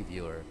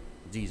Savior,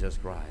 Jesus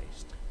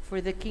Christ. For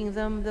the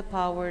kingdom, the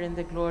power, and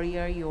the glory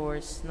are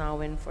yours,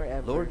 now and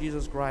forever. Lord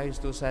Jesus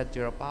Christ, who said to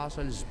your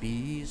apostles,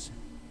 Peace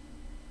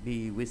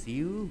be with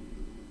you,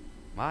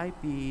 my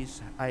peace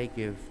I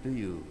give to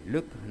you.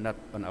 Look not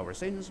on our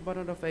sins, but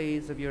on the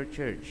faith of your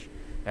church,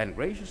 and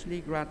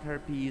graciously grant her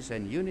peace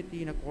and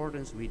unity in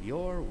accordance with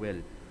your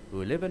will,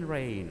 who live and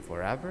reign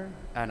forever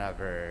and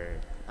ever.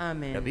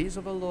 Amen. The peace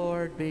of the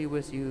Lord be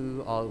with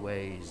you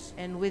always.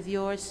 And with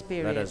your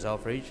spirit. Let us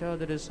offer each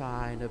other the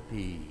sign of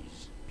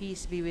peace.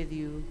 Peace be with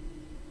you.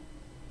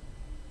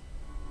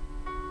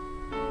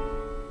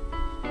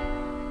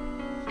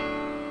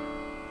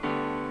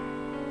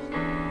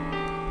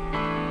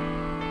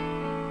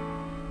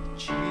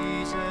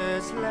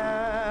 Jesus,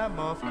 Lamb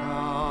of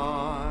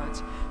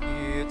God,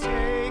 you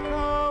take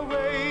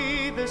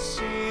away the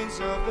sins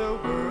of the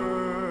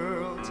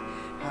world.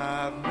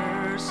 Have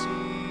mercy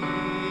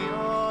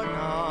on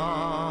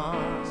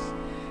us.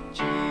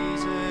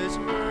 Jesus,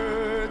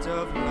 word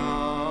of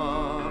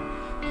love,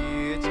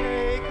 you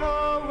take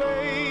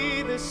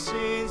away the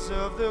sins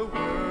of the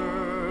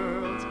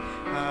world.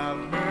 Have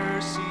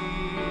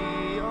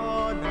mercy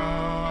on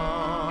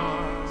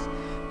us.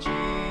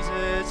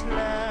 Jesus,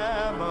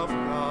 Lamb of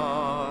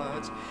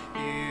God,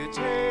 you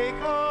take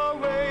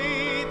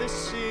away the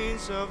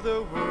sins of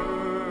the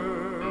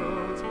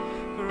world.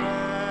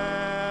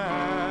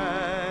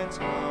 Grant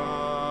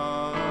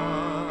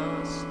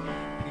us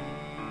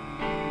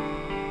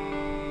peace.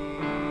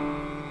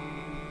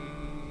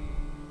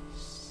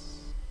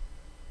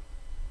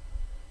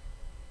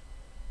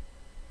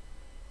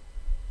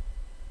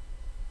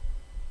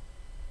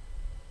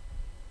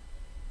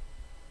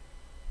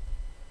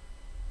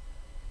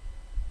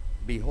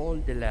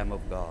 Behold the Lamb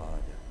of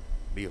God.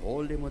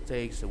 Behold him who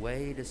takes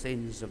away the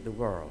sins of the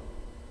world.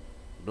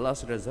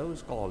 Blessed are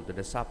those called to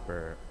the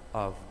supper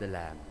of the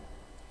Lamb.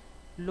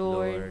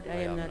 Lord, I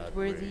am not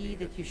worthy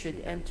that you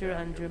should enter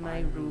under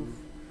my roof,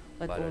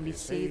 but only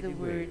say the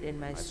word, and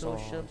my soul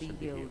shall be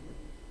healed.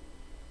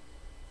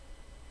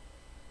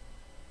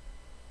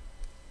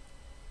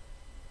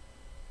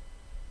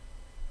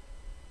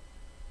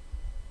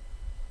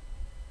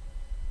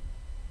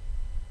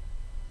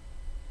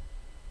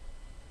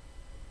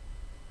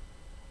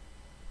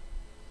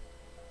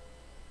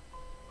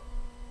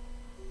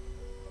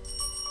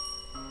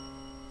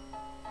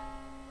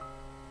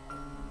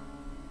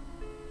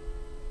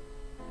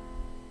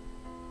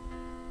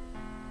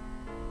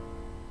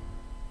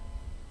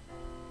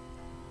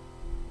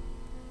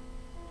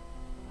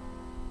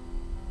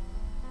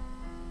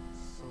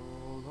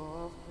 Soul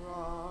of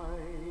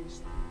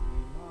Christ, be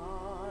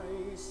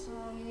my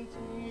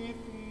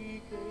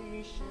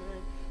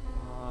sanctification.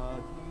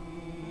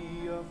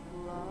 Body of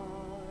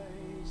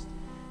Christ,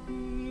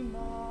 be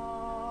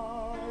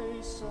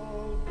my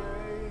salvation.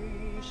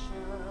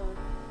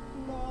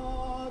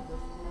 Blood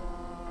of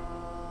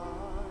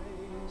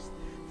Christ,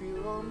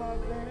 fill all my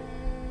veins.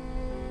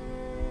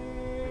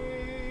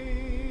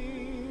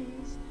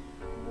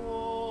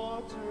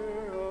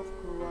 Water of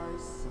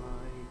Christ's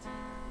sight,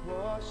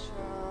 wash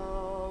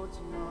out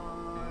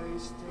my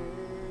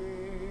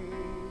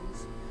stains.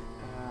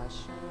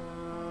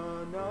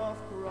 Passion of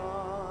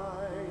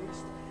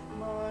Christ,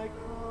 my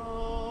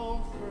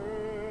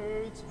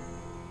comfort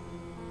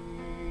be.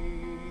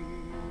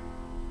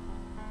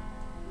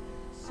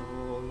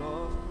 Soul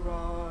of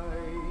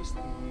Christ,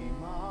 be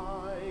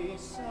my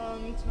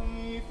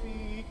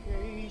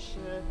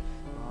sanctification.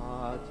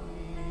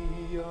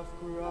 Body of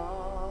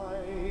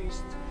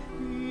Christ,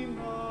 be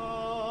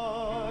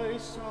my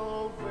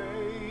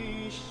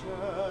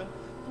salvation.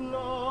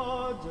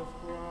 Blood of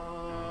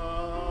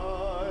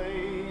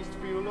Christ,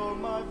 fill all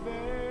my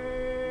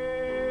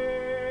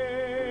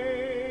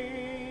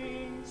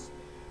veins.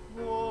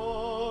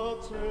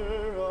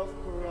 Water of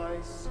Christ,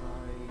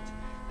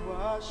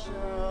 wash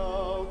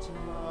out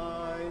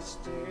my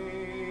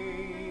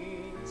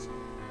stains.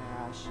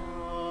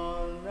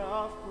 Passion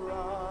of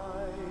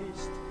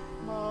Christ,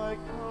 my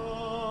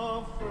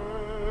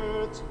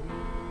comfort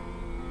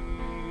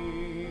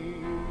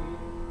be.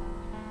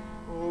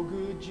 O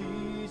good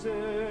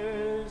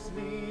Jesus,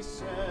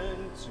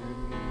 listen to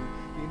me.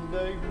 In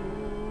thy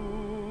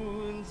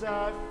wounds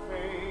I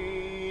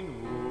fain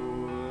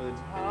would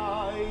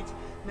hide,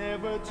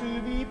 never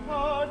to be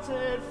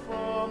parted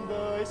from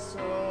thy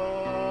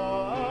side.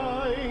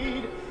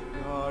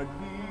 Guard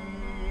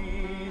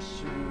me,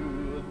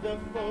 should the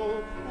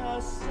foe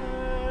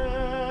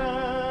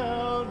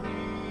assail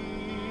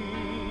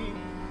me.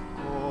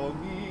 Call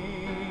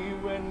me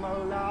when my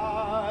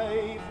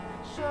life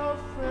shall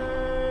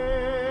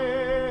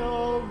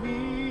fail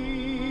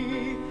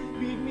me.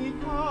 Bid me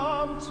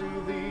come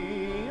to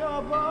thee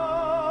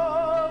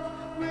above,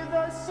 with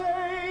thy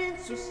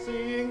saints to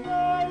sing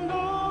thy love.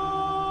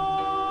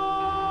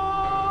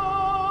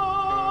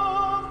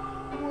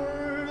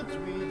 Words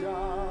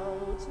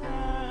without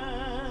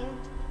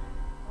end.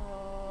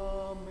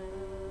 Amen.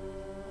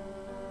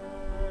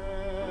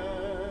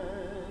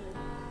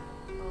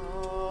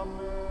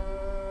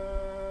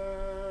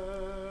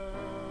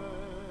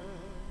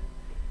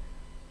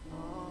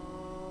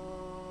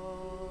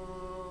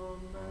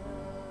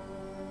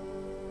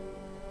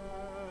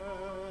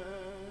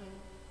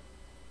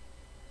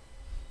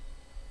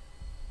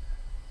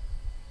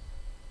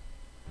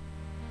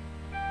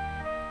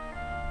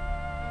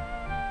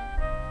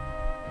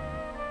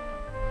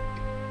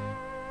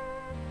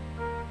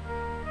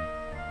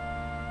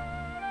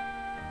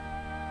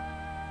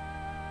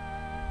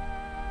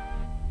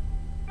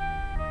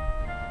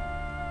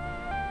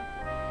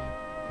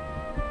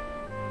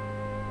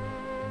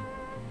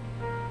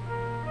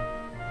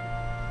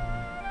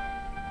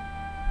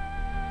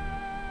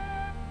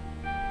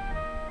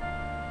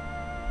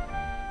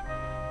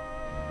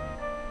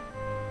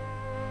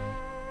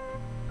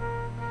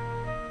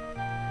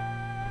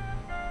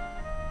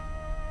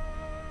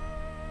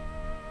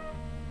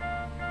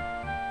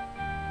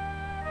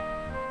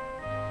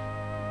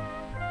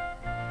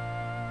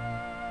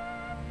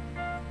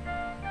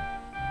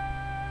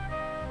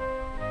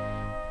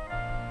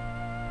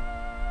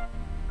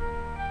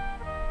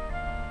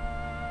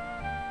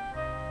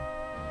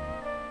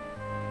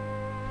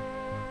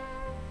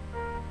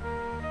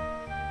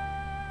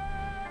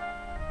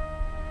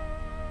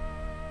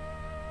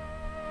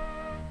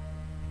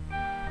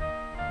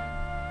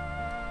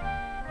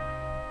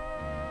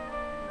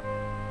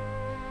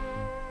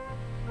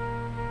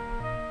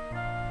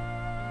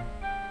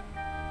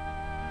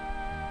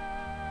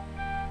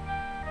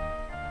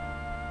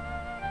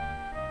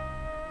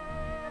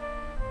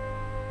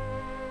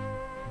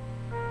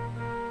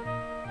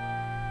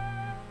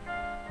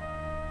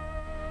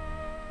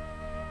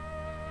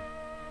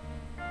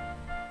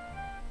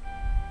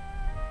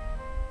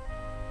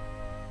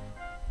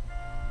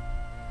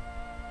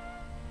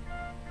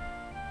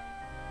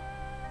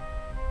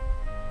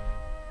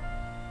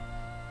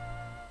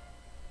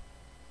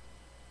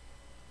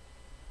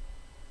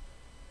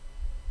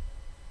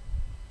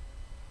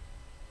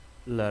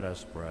 Let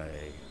us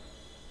pray.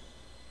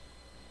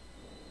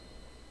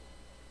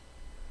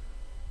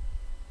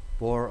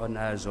 Pour on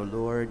us, O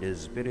Lord, the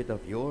spirit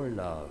of your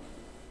love,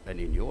 and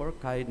in your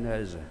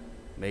kindness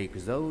make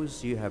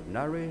those you have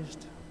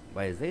nourished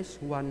by this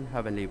one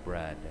heavenly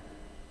bread,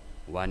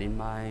 one in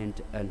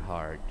mind and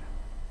heart,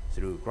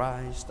 through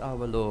Christ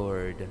our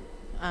Lord.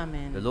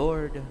 Amen. The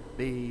Lord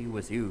be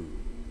with you.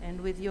 And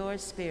with your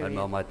spirit. And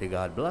Almighty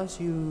God bless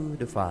you,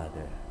 the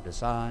Father, the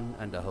Son,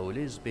 and the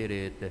Holy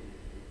Spirit.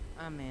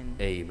 Amen.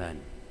 Amen.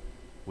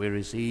 We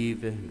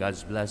receive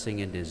God's blessing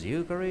in this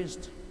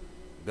Eucharist.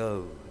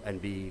 Go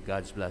and be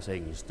God's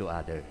blessings to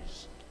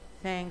others.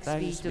 Thanks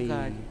be to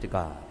God. To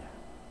God.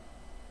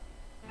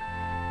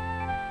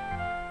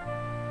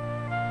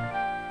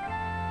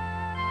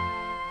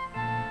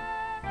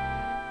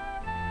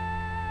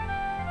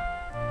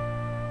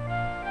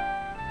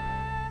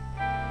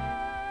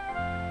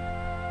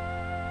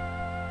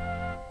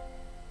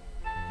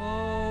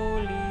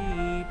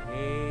 Holy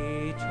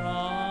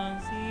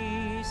patrons,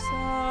 ye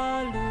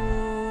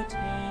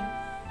saluting,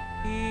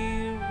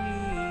 here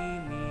we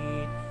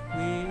meet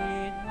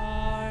with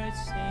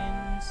hearts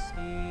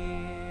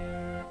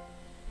sincere.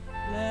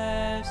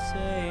 Bless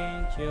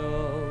Saint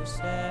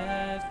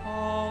Joseph,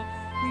 all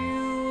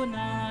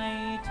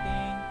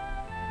uniting,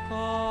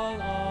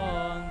 call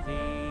on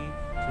thee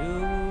to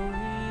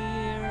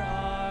hear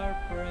our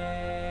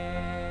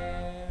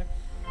prayer.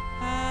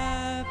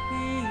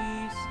 Happy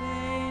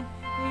saint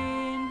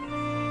in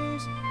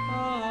bliss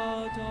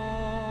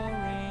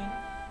adoring,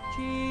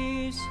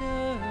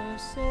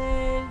 Jesus,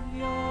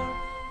 Savior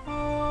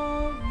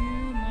of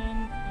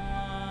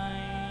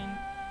humankind.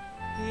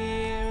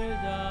 Hear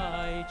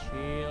thy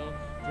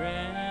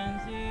children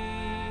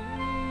thee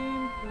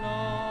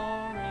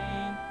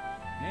imploring,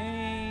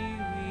 may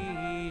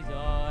we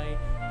thy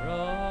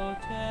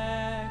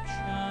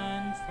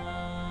protection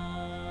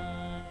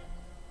find.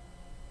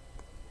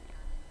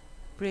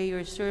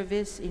 Prayer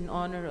service in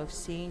honor of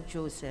Saint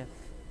Joseph.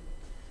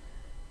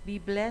 Be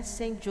blessed,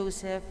 Saint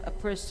Joseph, a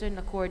person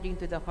according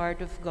to the heart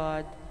of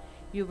God.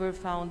 You were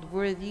found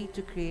worthy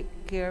to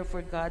care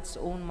for God's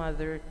own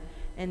mother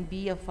and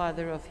be a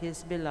father of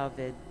his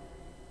beloved.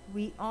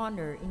 We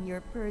honor in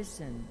your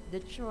person the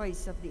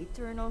choice of the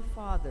Eternal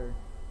Father,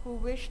 who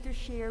wished to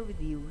share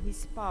with you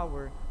his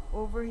power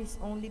over his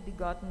only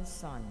begotten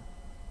Son,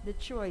 the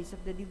choice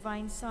of the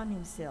Divine Son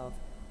himself,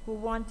 who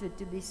wanted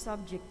to be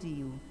subject to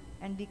you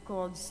and be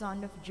called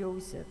Son of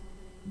Joseph,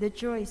 the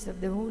choice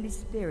of the Holy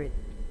Spirit,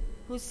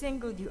 who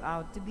singled you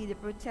out to be the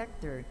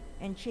protector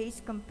and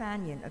chaste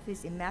companion of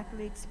his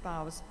immaculate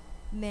spouse,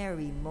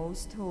 Mary,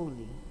 most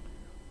holy.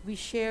 We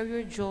share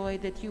your joy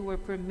that you were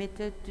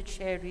permitted to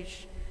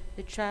cherish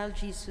the child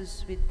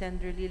Jesus with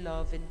tenderly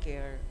love and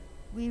care.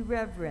 We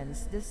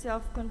reverence the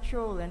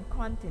self-control and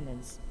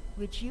continence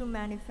which you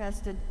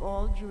manifested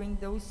all during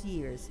those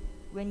years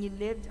when you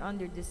lived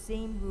under the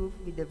same roof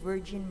with the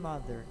Virgin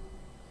Mother.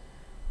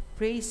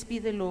 Praise be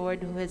the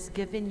Lord, who has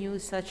given you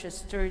such a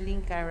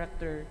sterling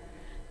character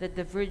that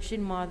the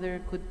Virgin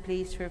Mother could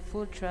place her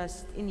full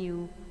trust in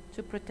you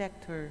to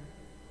protect her.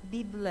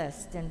 Be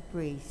blessed and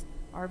praised,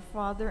 our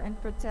Father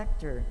and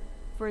Protector,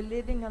 for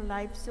living a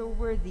life so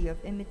worthy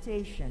of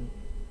imitation.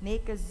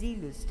 Make us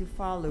zealous to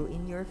follow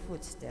in your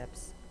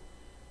footsteps.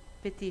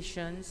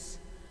 Petitions.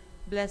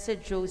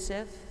 Blessed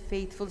Joseph,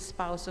 faithful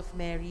spouse of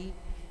Mary,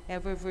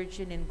 ever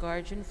virgin and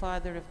guardian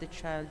father of the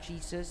child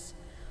Jesus,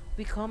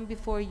 we come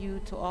before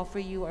you to offer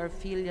you our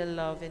filial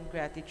love and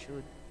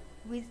gratitude.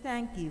 We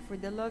thank you for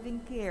the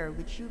loving care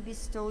which you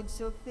bestowed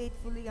so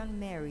faithfully on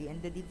Mary and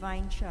the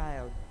divine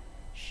child.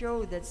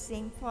 Show that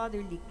same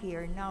fatherly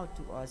care now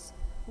to us,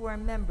 who are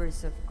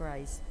members of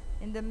Christ,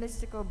 in the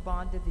mystical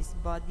bond of his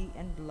body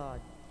and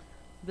blood.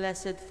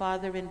 Blessed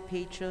Father and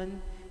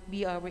Patron,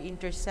 be our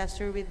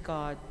intercessor with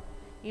God.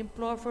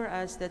 Implore for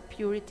us that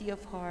purity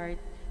of heart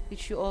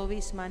which you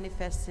always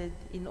manifested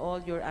in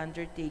all your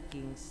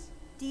undertakings.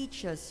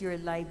 Teach us your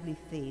lively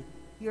faith,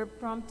 your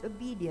prompt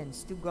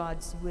obedience to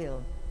God's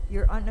will,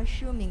 your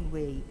unassuming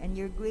way, and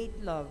your great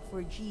love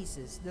for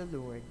Jesus the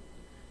Lord.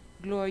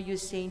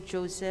 Glorious Saint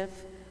Joseph,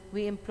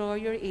 we implore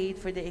your aid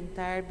for the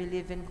entire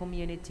believing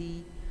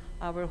community,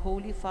 our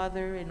Holy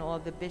Father, and all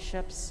the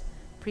bishops,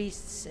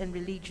 priests, and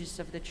religious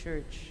of the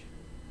Church.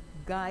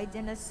 Guide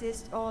and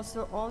assist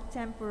also all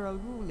temporal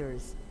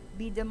rulers.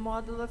 Be the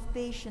model of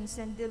patience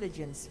and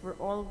diligence for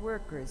all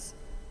workers,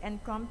 and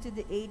come to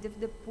the aid of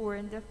the poor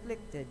and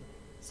afflicted,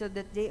 so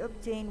that they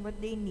obtain what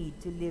they need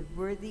to live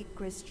worthy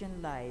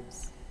Christian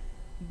lives.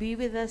 Be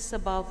with us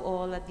above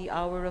all at the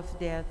hour of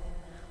death.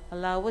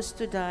 Allow us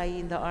to die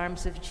in the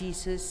arms of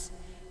Jesus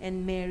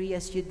and Mary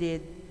as you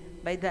did,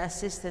 by the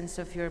assistance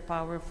of your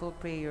powerful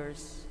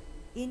prayers.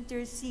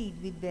 Intercede,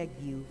 we beg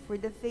you, for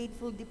the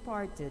faithful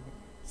departed,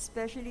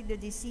 especially the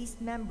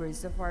deceased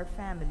members of our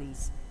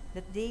families,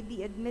 that they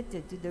be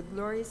admitted to the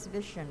glorious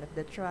vision of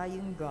the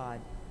triune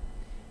God.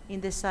 In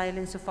the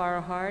silence of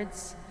our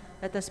hearts,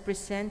 let us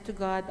present to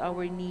God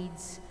our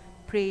needs,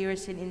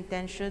 prayers, and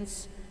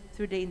intentions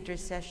through the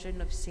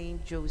intercession of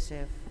Saint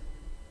Joseph.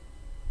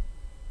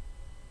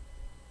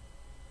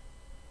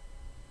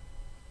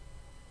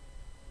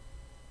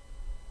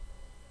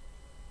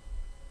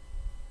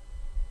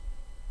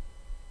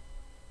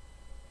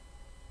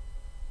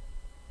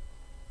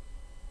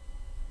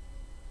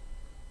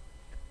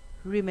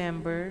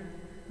 Remember,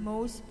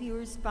 most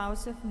pure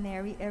spouse of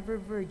Mary, ever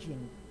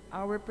virgin,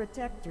 our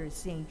protector,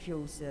 Saint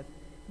Joseph,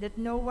 that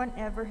no one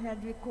ever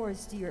had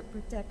recourse to your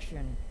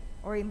protection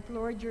or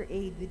implored your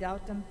aid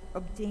without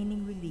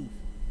obtaining relief.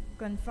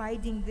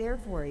 Confiding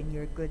therefore in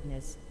your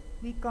goodness,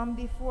 we come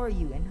before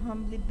you and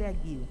humbly beg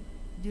you,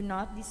 do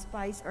not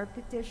despise our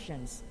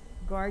petitions.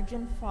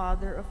 Guardian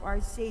Father of our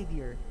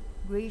Savior,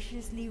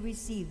 graciously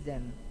receive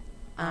them.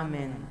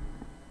 Amen.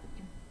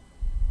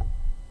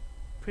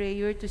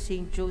 Prayer to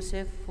Saint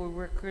Joseph for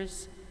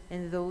workers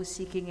and those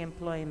seeking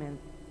employment.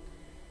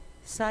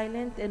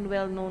 Silent and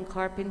well-known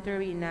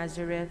carpenter in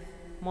Nazareth,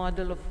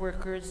 model of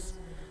workers,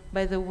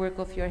 by the work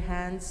of your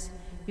hands,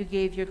 you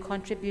gave your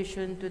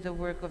contribution to the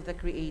work of the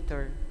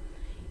Creator.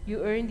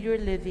 You earned your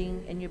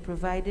living and you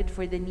provided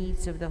for the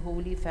needs of the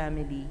Holy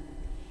Family.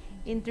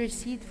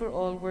 Intercede for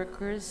all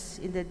workers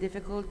in the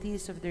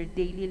difficulties of their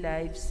daily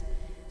lives,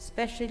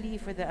 especially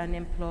for the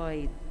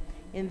unemployed,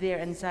 in their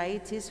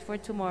anxieties for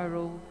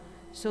tomorrow,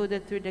 so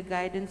that through the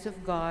guidance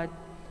of God,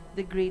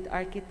 the great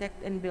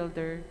architect and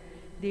builder,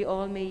 they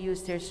all may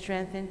use their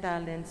strength and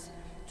talents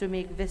to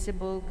make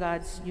visible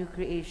God's new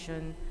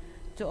creation,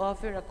 to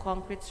offer a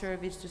concrete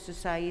service to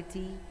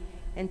society,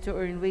 and to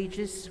earn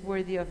wages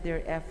worthy of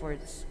their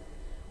efforts.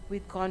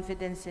 With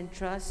confidence and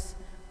trust,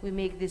 we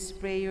make this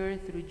prayer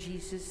through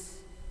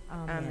Jesus.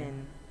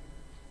 Amen.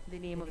 In the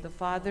name of the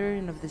Father,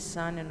 and of the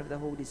Son, and of the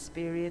Holy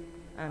Spirit.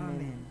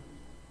 Amen.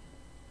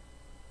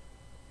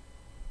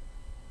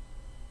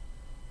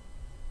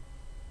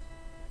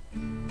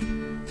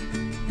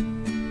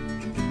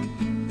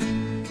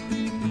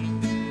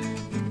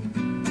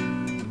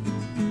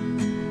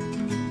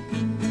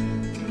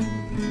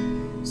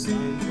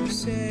 San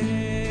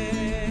Jose,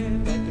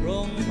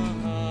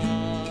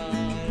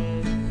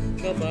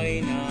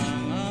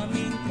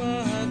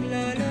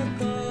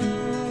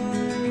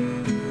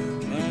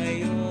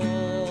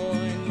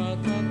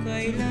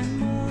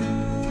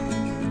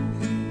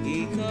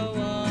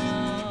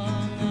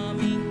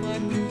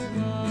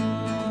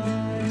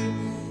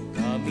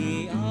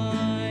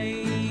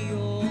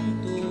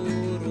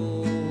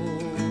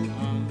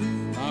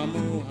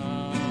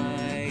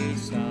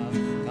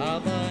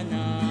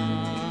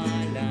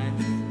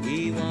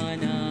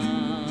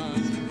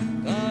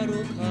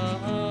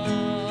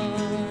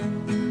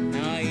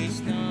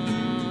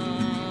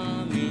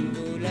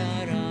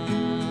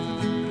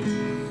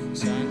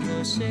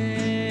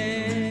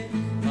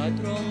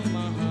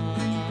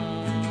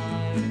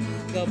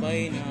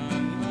 gabay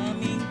ng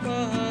aming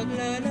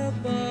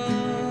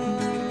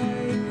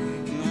paglalakbay,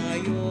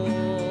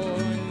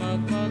 ngayon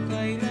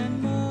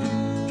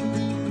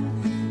magpakailanman,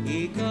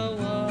 ikaw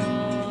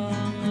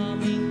ang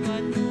aming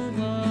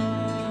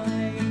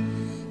patnubay,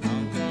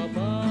 ang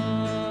kababang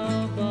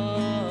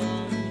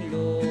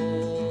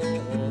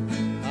loob,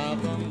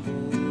 habang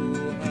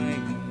buhay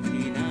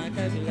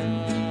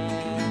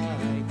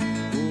tinataglay,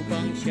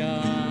 upang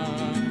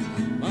siyang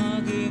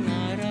maging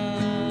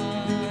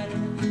aral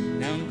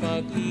ng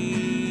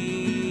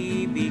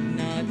pag-ibig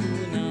na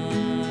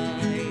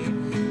tunay.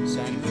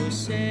 San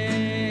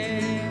Jose,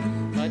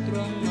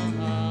 patrong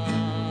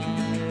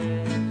mahal,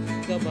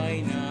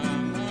 gabay na